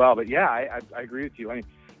conversation as well. But yeah, I agree with you. I mean,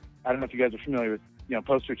 I don't know if you guys are familiar with,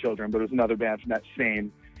 Poster Children, but it was another band from that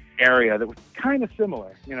same area that was kind of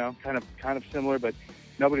similar, kind of similar, but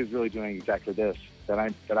nobody's really doing exactly this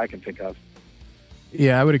that I can think of.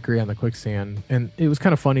 Yeah, I would agree on the Quicksand. And it was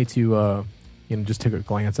kind of funny to, just take a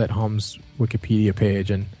glance at Hum's Wikipedia page,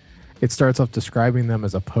 and it starts off describing them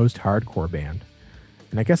as a post-hardcore band.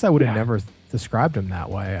 And I guess I would have never described them that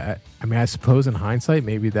way. I mean, I suppose in hindsight,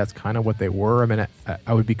 maybe that's kind of what they were. I mean,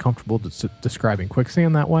 I would be comfortable describing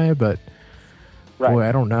Quicksand that way, but boy,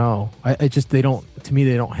 I don't know. They don't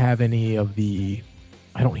have any of the,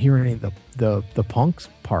 I don't hear any of the punks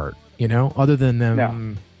part, other than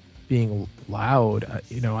them being loud. I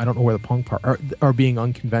don't know where the punk part are being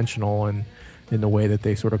unconventional and in the way that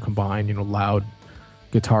they sort of combine, loud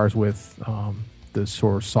guitars with the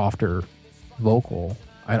sort of softer vocal.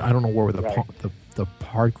 I don't know where the punk, the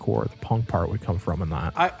hardcore, the punk part would come from in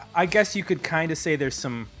that. I guess you could kind of say there's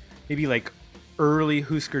some maybe like early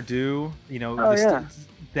Husker Du,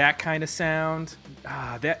 that kind of sound.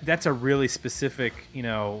 That's a really specific,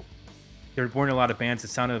 there weren't a lot of bands that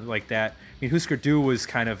sounded like that. I mean, Husker Du was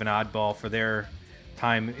kind of an oddball for their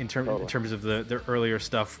time in terms of their earlier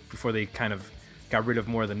stuff before they kind of got rid of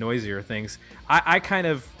more of the noisier things. I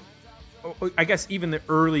guess even the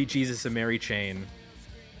early Jesus and Mary Chain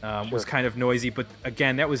was kind of noisy, but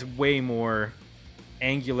again, that was way more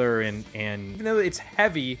angular and even though it's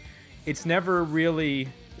heavy, it's never really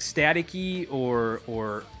staticky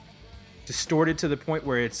or distorted to the point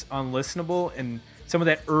where it's unlistenable. And some of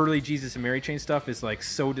that early Jesus and Mary Chain stuff is like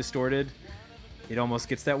so distorted, it almost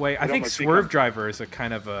gets that way. I think Swerve Driver is a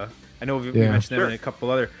kind of a, I know we mentioned them in a couple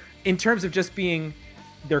other, in terms of just being,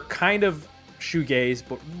 they're kind of shoegaze,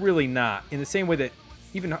 but really not. In the same way that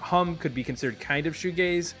even Hum could be considered kind of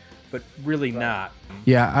shoegaze, but really not.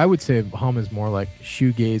 Yeah, I would say Hum is more like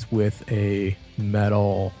shoegaze with a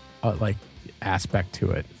metal like aspect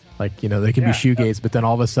to it. Like, they can be shoegaze, but then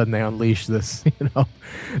all of a sudden they unleash this,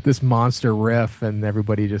 this monster riff, and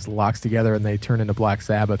everybody just locks together and they turn into Black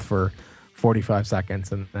Sabbath for 45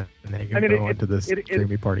 seconds, and then they go into this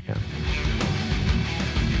dreamy part again.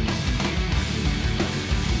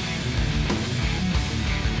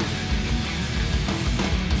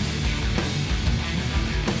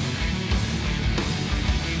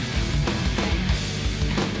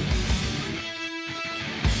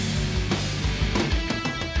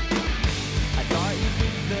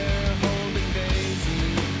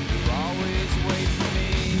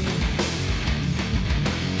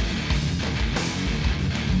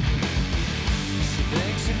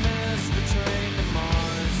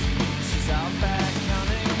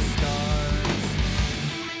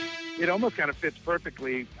 it almost kind of fits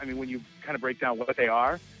perfectly. I mean, when you kind of break down what they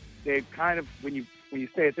are, they kind of, when you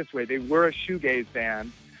say it this way, they were a shoegaze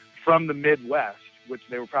band from the Midwest, which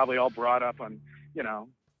they were probably all brought up on,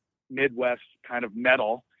 Midwest kind of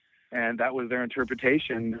metal. And that was their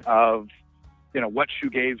interpretation of, what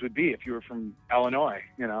shoegaze would be if you were from Illinois,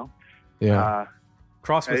 Yeah.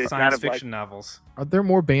 Cross with it's science kind of fiction novels. Are there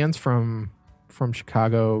more bands from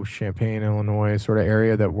Chicago, Champaign, Illinois sort of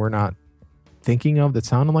area that we're not thinking of that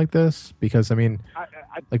sounded like this? Because I mean,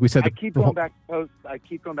 like we said, I keep going back to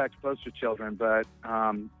Poster Children, but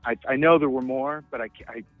I know there were more, but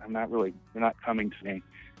I'm not really. They're not coming to me.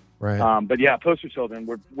 right. But yeah, Poster Children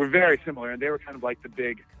were very similar, and they were kind of like the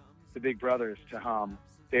big brothers to Hum.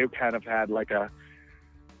 They kind of had like a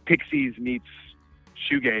Pixies meets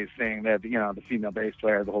shoegaze thing. They had the female bass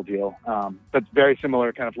player, the whole deal. But very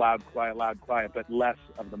similar, kind of loud, quiet, but less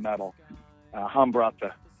of the metal. Hum brought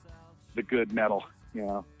the good metal,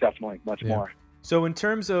 definitely much more. So in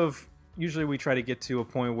terms of, usually we try to get to a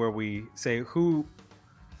point where we say who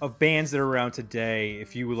of bands that are around today,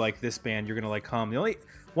 if you would like this band, you're going to like Hum. The only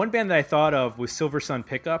one band that I thought of was Silver Sun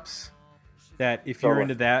Pickups, that if you're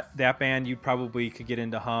into that band, you probably could get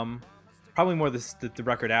into Hum. Probably more the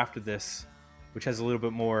record after this, which has a little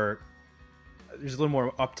bit more, there's a little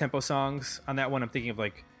more up-tempo songs on that one. I'm thinking of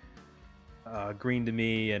like Green to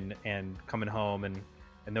Me and Coming Home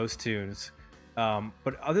and those tunes.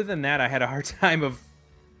 But other than that, I had a hard time of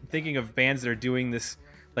thinking of bands that are doing this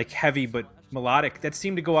like heavy but melodic. That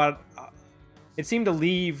seemed to go out. It seemed to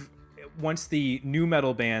leave once the new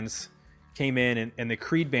metal bands came in and the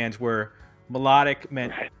Creed bands were melodic,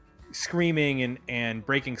 meant screaming and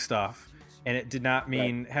breaking stuff, and it did not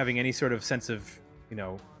mean having any sort of sense of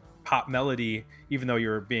pop melody, even though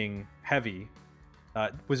you're being heavy.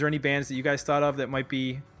 Was there any bands that you guys thought of that might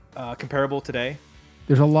be comparable today?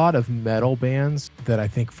 There's a lot of metal bands that I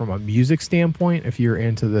think from a music standpoint, if you're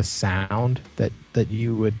into the sound, that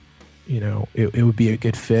you would, it would be a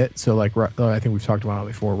good fit. So like, I think we've talked about it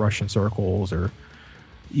before, Russian Circles or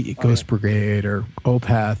Ghost Brigade or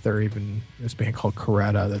Opeth, or even this band called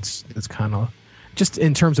Coretta. That's kind of just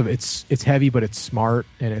in terms of it's heavy, but it's smart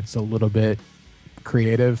and it's a little bit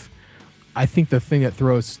creative. I think the thing that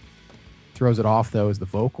throws it off though is the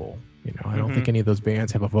vocal. I don't think any of those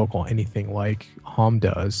bands have a vocal anything like Hum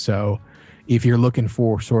does. So if you're looking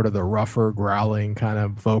for sort of the rougher, growling kind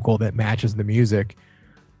of vocal that matches the music,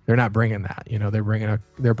 they're not bringing that.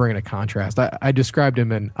 They're bringing a contrast. I described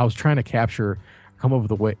him, and I was trying to come up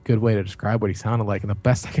with a good way to describe what he sounded like, and the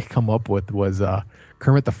best I could come up with was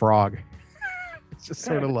Kermit the Frog. It's just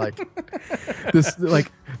sort of like this,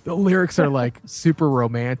 like the lyrics are like super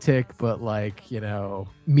romantic, but like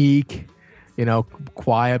meek.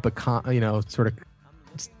 Quiet, but sort of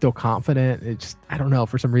still confident. It just, I don't know,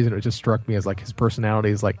 for some reason it just struck me as like his personality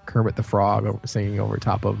is like Kermit the Frog singing over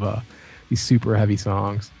top of these super heavy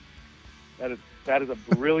songs. That is a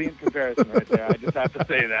brilliant comparison right there. I just have to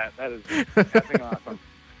say that is effing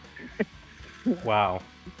awesome. Wow,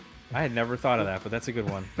 I had never thought of that, but that's a good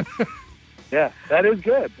one. Yeah, that is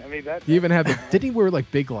good. I mean, he even had didn't he wear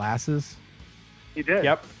like big glasses? He did.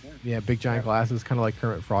 Yep. Yeah, big giant glasses, kind of like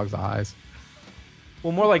Kermit Frog's eyes.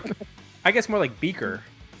 Well, more like, I guess more like Beaker,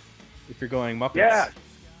 if you're going Muppets.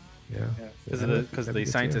 Yeah. Because of the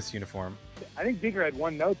scientist uniform. I think Beaker had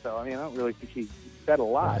one note though. I mean, I don't really think he said a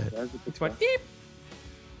lot. Right. It's went beep.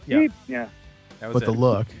 Beep. Yeah. That was But the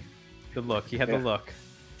look. The look. He had the look.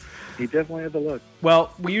 He definitely had the look.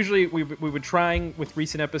 Well, we were trying with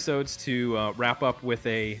recent episodes to wrap up with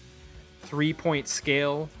a 3-point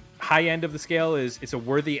scale. High end of the scale is it's a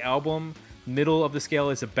worthy album. Middle of the scale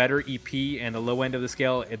is a better EP, and the low end of the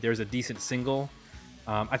scale, there's a decent single.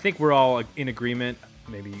 I think we're all in agreement.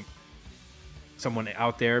 Maybe someone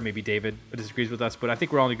out there, maybe David, disagrees with us, but I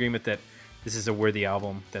think we're all in agreement that this is a worthy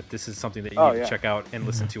album, that this is something that you need to check out and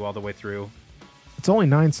listen to all the way through. It's only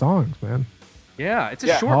 9 songs, man. Yeah, it's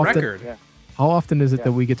a short record. Yeah. How often is it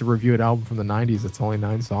that we get to review an album from the 90s that's only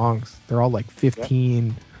 9 songs? They're all like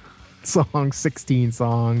 15 songs, 16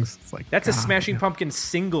 songs. It's like that's a Smashing Pumpkins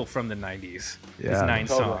single from the 90s. Yeah, it's 9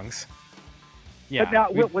 songs. Yeah. But now,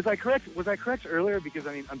 was I correct? Was I correct earlier? Because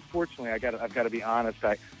I mean, unfortunately, I've got to be honest.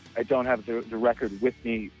 I don't have the record with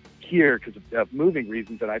me here because of moving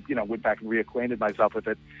reasons, and I went back and reacquainted myself with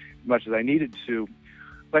it as much as I needed to.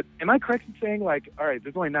 But am I correct in saying, like, all right,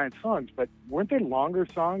 there's only 9 songs, but weren't they longer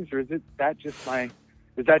songs, or is that just my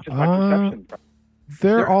perception?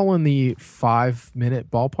 They're all in the 5-minute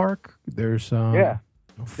ballpark. There's 4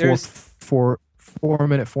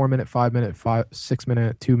 minute, 4 minute, 5 minute, 6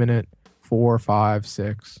 minute, 2 minute, 4, 5,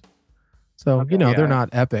 6. So they're not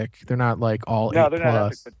epic. They're not like all 8 they're plus. not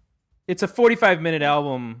epic, but It's a 45-minute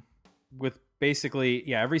album with basically,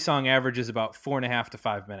 yeah, every song averages about 4.5 to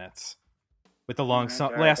 5 minutes, with the long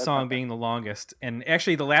song, last song being the longest. And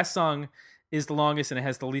actually, the last song is the longest, and it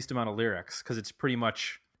has the least amount of lyrics because it's pretty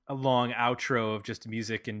much a long outro of just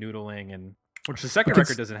music and noodling, and which the second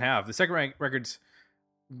record doesn't have. The second record's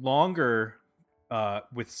longer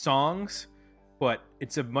with songs, but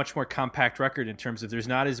it's a much more compact record in terms of there's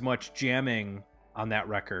not as much jamming on that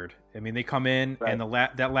record. I mean, they come in and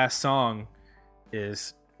that last song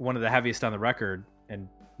is one of the heaviest on the record and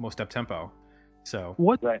most up tempo. So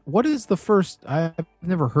what is the first? I've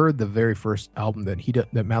never heard the very first album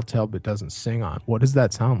that Mal Talbot doesn't sing on. What does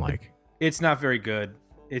that sound like? It's not very good.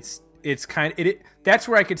 It's kind of that's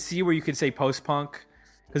where I could see where you could say post punk,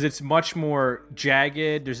 because it's much more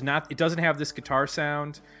jagged. It doesn't have this guitar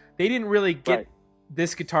sound. They didn't really get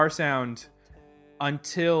this guitar sound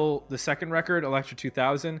until the second record, Electra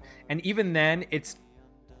 2000, and even then it's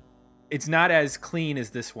not as clean as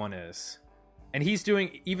this one is. And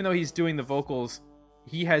even though he's doing the vocals,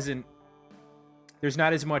 there's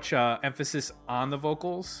not as much emphasis on the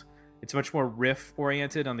vocals. It's much more riff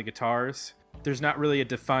oriented on the guitars. There's not really a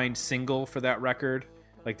defined single for that record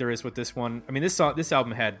like there is with this one. I mean, this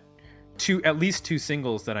album had at least two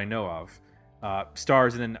singles that I know of.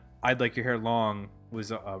 Stars, and then I'd Like Your Hair Long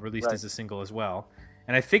was released as a single as well.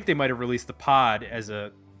 And I think they might have released The Pod as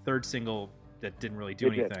a third single that didn't really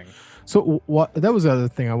do anything. So that was the other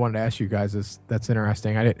thing I wanted to ask you guys. That's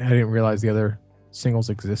interesting. I didn't realize the other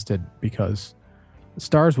singles existed, because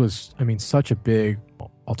Stars was, I mean, such a big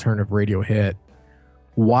alternative radio hit.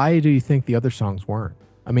 Why do you think the other songs weren't?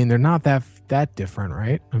 I mean, they're not that different,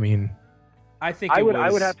 right? I mean, I think I would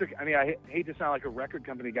have to. I mean, I hate to sound like a record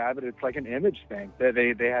company guy, but it's like an image thing.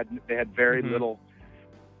 They had very little.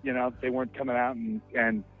 You know, they weren't coming out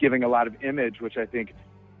and giving a lot of image, which I think,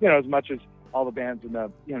 you know, as much as all the bands in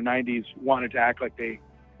the 90s wanted to act like they,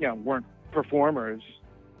 weren't performers.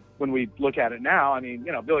 When we look at it now, I mean,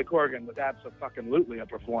 Billy Corgan was absolutely a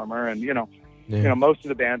performer, and most of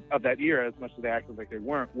the bands of that era, as much as they acted like they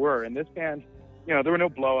were. In this band, there were no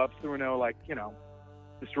blow-ups, there were no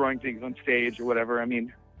destroying things on stage or whatever. I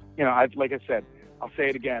mean, like I said, I'll say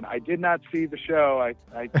it again. I did not see the show.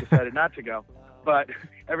 I decided not to go, but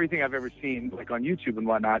everything I've ever seen, like on YouTube and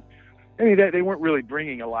whatnot, I mean, they weren't really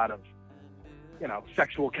bringing a lot of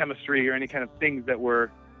sexual chemistry or any kind of things that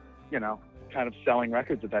were, kind of selling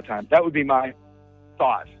records at that time. That would be my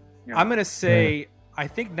thought. I'm going to say, I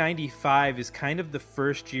think 95 is kind of the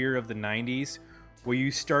first year of the 90s where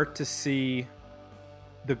you start to see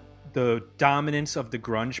the dominance of the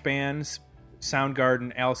grunge bands,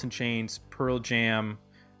 Soundgarden, Alice in Chains, Pearl Jam,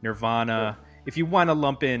 Nirvana. Yeah. If you want to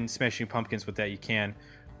lump in Smashing Pumpkins with that, you can,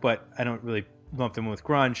 but I don't really lump them with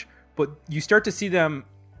grunge. But you start to see them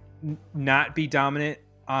not be dominant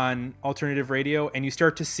on alternative radio, and you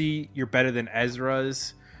start to see your Better Than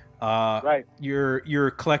Ezra's,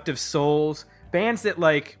 your Collective Souls, bands that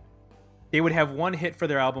they would have one hit for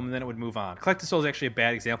their album and then it would move on. Collective Soul is actually a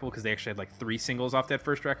bad example because they actually had 3 singles off that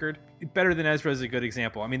first record. Better Than Ezra is a good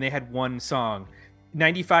example. I mean, they had one song.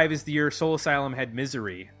 95 is the year Soul Asylum had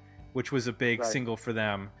Misery, which was a big single for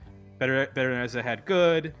them. Better Than Ezra had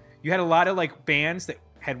Good. You had a lot of bands that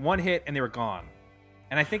had one hit and they were gone.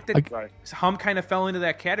 And I think that Hum kind of fell into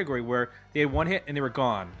that category where they had one hit and they were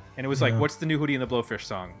gone. And it was what's the new Hootie and the Blowfish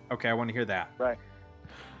song? Okay, I want to hear that. Right.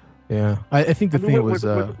 Yeah, I think the thing was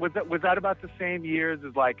that about the same years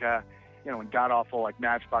as when God Awful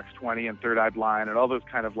Matchbox 20 and Third Eye Blind and all those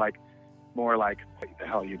kind of more what the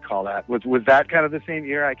hell you'd call that? Was that kind of the same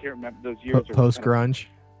year? I can't remember those years. Post grunge,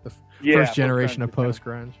 the first generation of post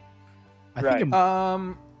grunge. I think.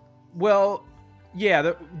 Well, yeah,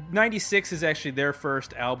 the 96 is actually their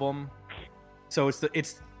first album, so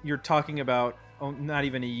it's you're talking about. Not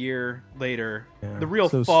even a year later. Yeah. The real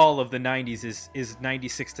fall of the 90s is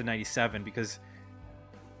 96 to 97, because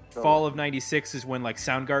fall of 96 is when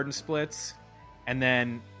Soundgarden splits, and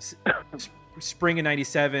then spring of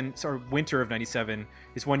 97 or winter of 97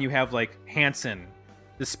 is when you have Hanson,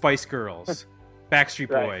 the Spice Girls, Backstreet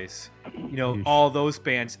Boys, all those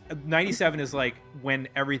bands. 97 is when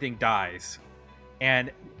everything dies, and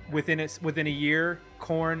within a year,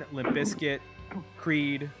 Korn, Limp Bizkit,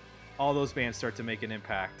 Creed, all those bands start to make an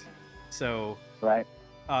impact. So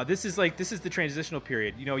this is the transitional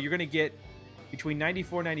period. You're going to get between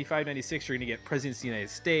 94, 95, 96, you're going to get Presidents of the United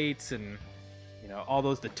States and all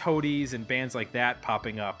those, the Toadies and bands like that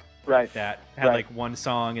popping up. Right. That had one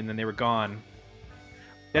song and then they were gone.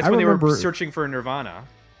 That's when they were searching for Nirvana.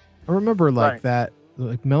 I remember that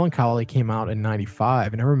Melancholy came out in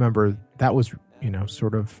 95, and I remember that was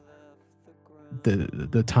sort of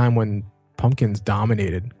the time when Pumpkins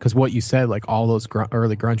dominated, because what you said, like all those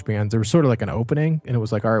early grunge bands, there was sort of like an opening, and it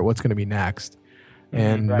was like, all right, what's going to be next?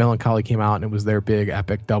 And right. Melancholy came out, and it was their big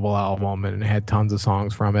epic double album, and it had tons of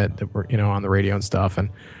songs from it that were, on the radio and stuff. And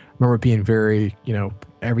I remember it being very,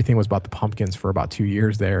 everything was about the Pumpkins for about 2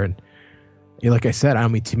 years there. And like I said, I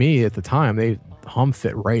mean, to me at the time, Hum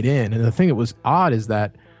fit right in. And the thing that was odd is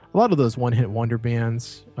that a lot of those one-hit wonder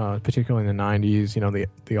bands, particularly in the 90s,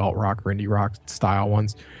 the alt-rock or indie rock style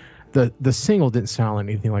ones, the single didn't sound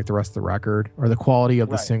anything like the rest of the record, or the quality of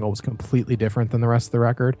the single was completely different than the rest of the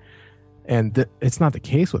record. And it's not the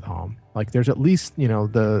case with Hum. Like, there's at least,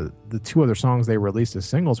 the two other songs they released as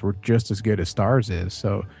singles were just as good as Stars is.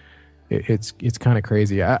 So it's kind of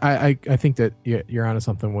crazy. I think that you're onto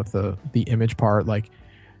something with the image part, like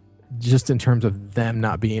just in terms of them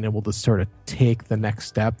not being able to sort of take the next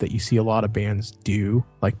step that you see a lot of bands do.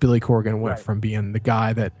 Like Billy Corgan went from being the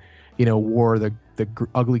guy that, wore the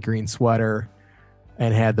ugly green sweater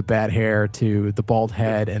and had the bad hair to the bald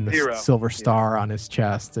head and the silver star on his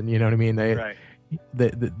chest. And you know what I mean? There's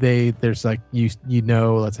like,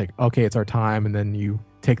 it's like, okay, it's our time. And then you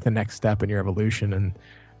take the next step in your evolution, and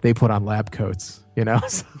they put on lab coats,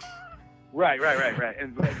 So. Right.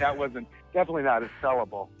 And that wasn't definitely not as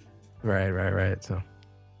sellable. Right. So,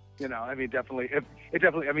 I mean, definitely, I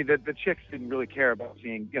mean, the chicks didn't really care about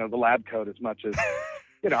seeing, the lab coat as much as,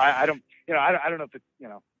 I don't know if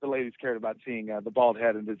the ladies cared about seeing the bald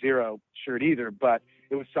head and the Zero shirt either, but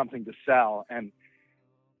it was something to sell. And,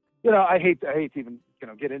 I hate to even,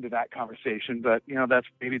 get into that conversation, but, that's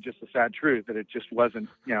maybe just the sad truth, that it just wasn't,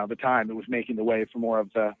 the time that was making the way for more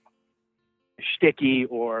of the shticky,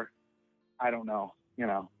 or I don't know,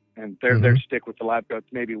 and their stick with the lab coats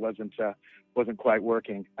maybe wasn't quite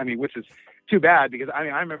working. I mean, which is too bad, because I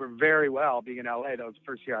remember very well being in LA. That was the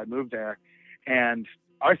first year I moved there, and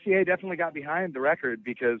RCA definitely got behind the record,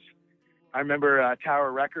 because I remember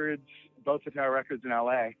Tower Records, both the Tower Records in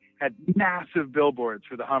LA, had massive billboards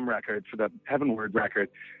for the Hum record, for the Heavenward record.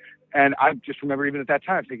 And I just remember even at that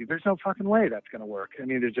time thinking, there's no fucking way that's going to work. I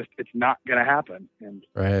mean, it's not going to happen. And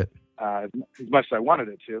as much as I wanted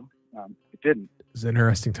it to, it didn't. It was an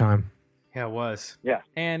interesting time. Yeah, it was. Yeah.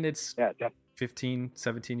 And it's 15,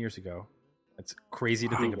 17 years ago. That's crazy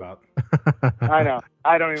to think about. I know.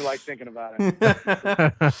 I don't even like thinking about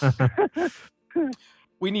it.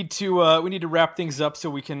 We need to wrap things up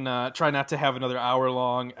so we can try not to have another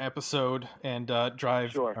hour-long episode and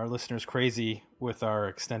drive our listeners crazy with our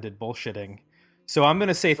extended bullshitting. So I'm going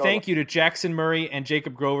to say thank you to Jackson Murray and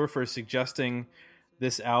Jacob Grover for suggesting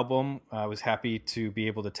this album. I was happy to be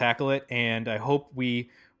able to tackle it, and I hope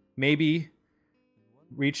we maybe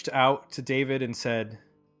reached out to David and said,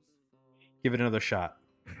 give it another shot.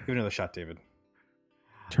 Give it another shot, David.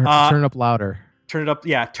 Turn it up louder. Turn it up.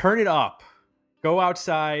 Yeah, turn it up. Go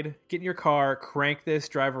outside, get in your car, crank this,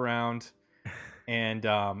 drive around, and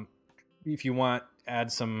if you want,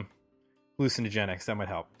 add some hallucinogenics. That might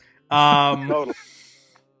help. Totally.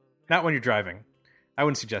 Not when you're driving. I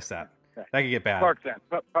wouldn't suggest that. Okay. That could get bad. Park then.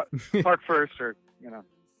 Park first, or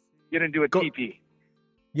get into a teepee.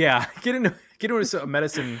 Yeah, get into a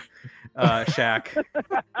medicine shack.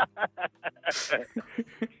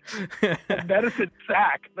 Medicine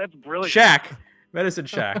sack. That's brilliant. Shack. Medicine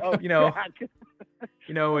shack. Oh, shack.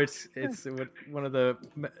 It's with one of the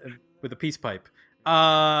with a peace pipe. No,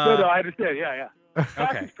 I understand. Yeah.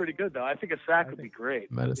 Sack Okay. is pretty good though. I think a sack would be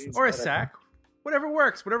great. Medicine Or a sack, whatever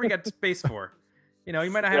works, whatever you got space for. You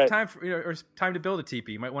might not have time for or time to build a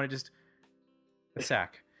teepee. You might want to just a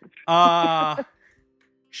sack.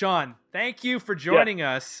 Sean, thank you for joining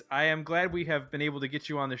us. I am glad we have been able to get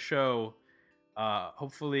you on the show.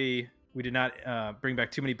 Hopefully, we did not bring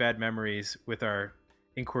back too many bad memories with our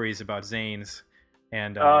inquiries about Zane's.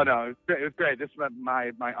 And no, it was great. This is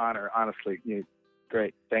my honor, honestly.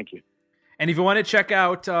 Great, thank you. And if you want to check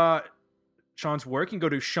out Sean's work, you can go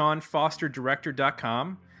to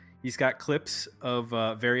SeanFosterDirector.com. He's got clips of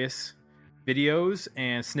various videos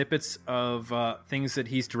and snippets of things that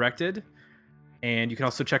he's directed. And you can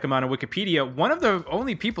also check him out on Wikipedia. One of the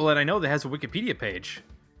only people that I know that has a Wikipedia page.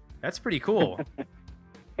 That's pretty cool.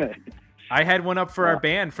 I had one up for our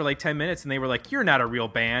band for like 10 minutes, and they were like, "You're not a real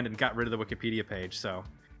band," and got rid of the Wikipedia page. So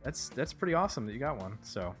that's pretty awesome that you got one.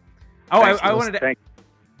 So, I wanted to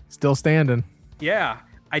still standing. Yeah,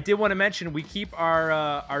 I did want to mention we keep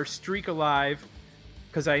our streak alive,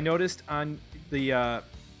 because I noticed on the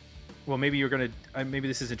well, maybe you're gonna maybe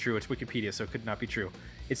this isn't true. It's Wikipedia, so it could not be true.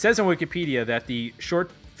 It says on Wikipedia that the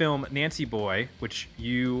short film Nancy Boy, which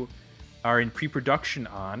you are in pre-production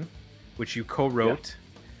on, which you co-wrote.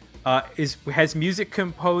 Has music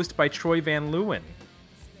composed by Troy Van Leeuwen.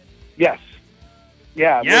 Yes.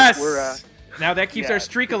 Yeah. Yes. Now that keeps Yeah. our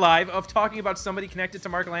streak alive of talking about somebody connected to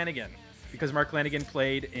Mark Lanigan, because Mark Lanigan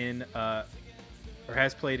played in, or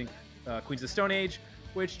has played in Queens of the Stone Age,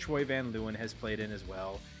 which Troy Van Leeuwen has played in as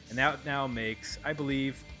well. And that now makes, I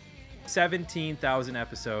believe, 17,000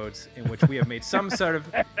 episodes in which we have made some sort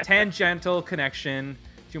of tangential connection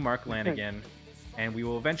to Mark Lanigan. And we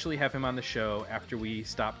will eventually have him on the show after we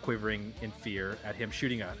stop quivering in fear at him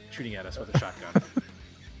shooting at us with a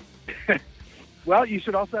shotgun. Well, you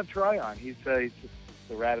should also have Troy on. He's just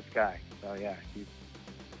the raddest guy. So yeah,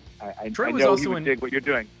 Troy I was know also he would in- dig what you're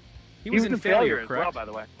doing. He was in Failure, as correct? well, by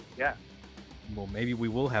the way. Yeah. Well, maybe we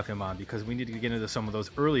will have him on, because we need to get into some of those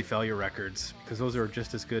early Failure records, because those are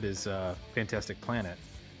just as good as Fantastic Planet,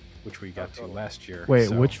 which we got to last year. Wait,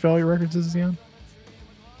 So- which Failure Records is he on?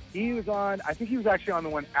 He was on. I think he was actually on the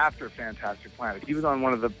one after Fantastic Planet. He was on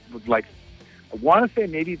one of the, like, I want to say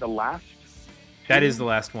maybe the last. That is the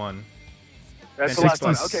last one. That's the last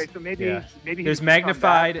one. 60s. Okay, so maybe Yeah. maybe There's he's come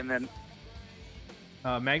Magnified. back and then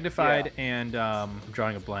Magnified and I'm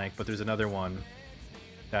drawing a blank, but there's another one.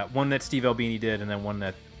 That one that Steve Albini did, and then one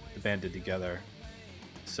that the band did together.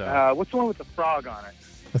 So what's the one with the frog on it?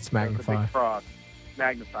 That's The Magnify. big frog.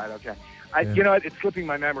 Magnified. Okay. Yeah. You know what? It's slipping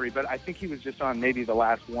my memory, but I think he was just on maybe the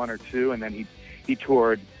last one or two, and then he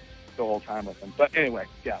toured the whole time with them. But anyway,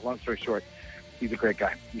 yeah. Long story short, he's a great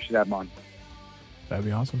guy. You should have him on. That'd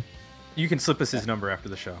be awesome. you can slip us his number after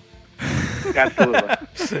the show.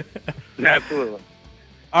 Absolutely. Absolutely.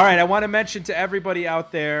 All right, I want to mention to everybody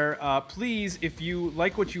out there, please, if you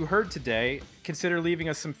like what you heard today, consider leaving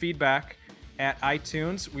us some feedback at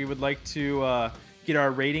iTunes. We would like to get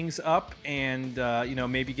our ratings up and,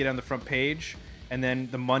 maybe get on the front page, and then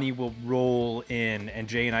the money will roll in, and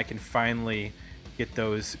Jay and I can finally get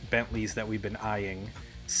those Bentleys that we've been eyeing.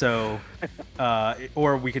 So,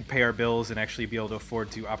 or we could pay our bills and actually be able to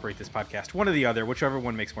afford to operate this podcast. One or the other, whichever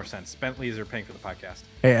one makes more sense. Bentleys are paying for the podcast.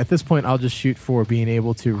 Hey, at this point, I'll just shoot for being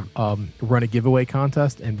able to run a giveaway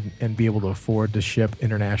contest and be able to afford to ship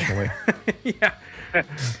internationally. Yeah.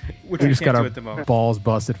 Which We we just can't got do our at the moment. balls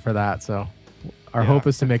busted for that. So our hope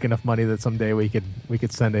is to make enough money that someday we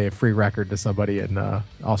could send a free record to somebody in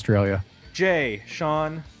Australia. Jay,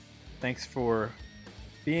 Sean, thanks for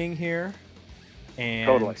being here. And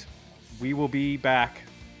Totally. we will be back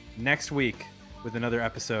next week with another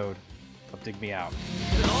episode of Dig Me Out.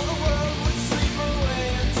 And all the world would sleep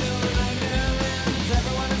away until the night ends.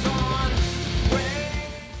 Everyone is on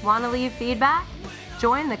way. Want to leave feedback?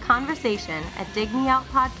 Join the conversation at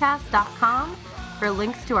digmeoutpodcast.com for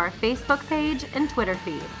links to our Facebook page and Twitter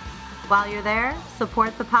feed. While you're there,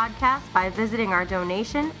 support the podcast by visiting our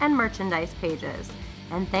donation and merchandise pages.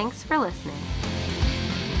 And thanks for listening.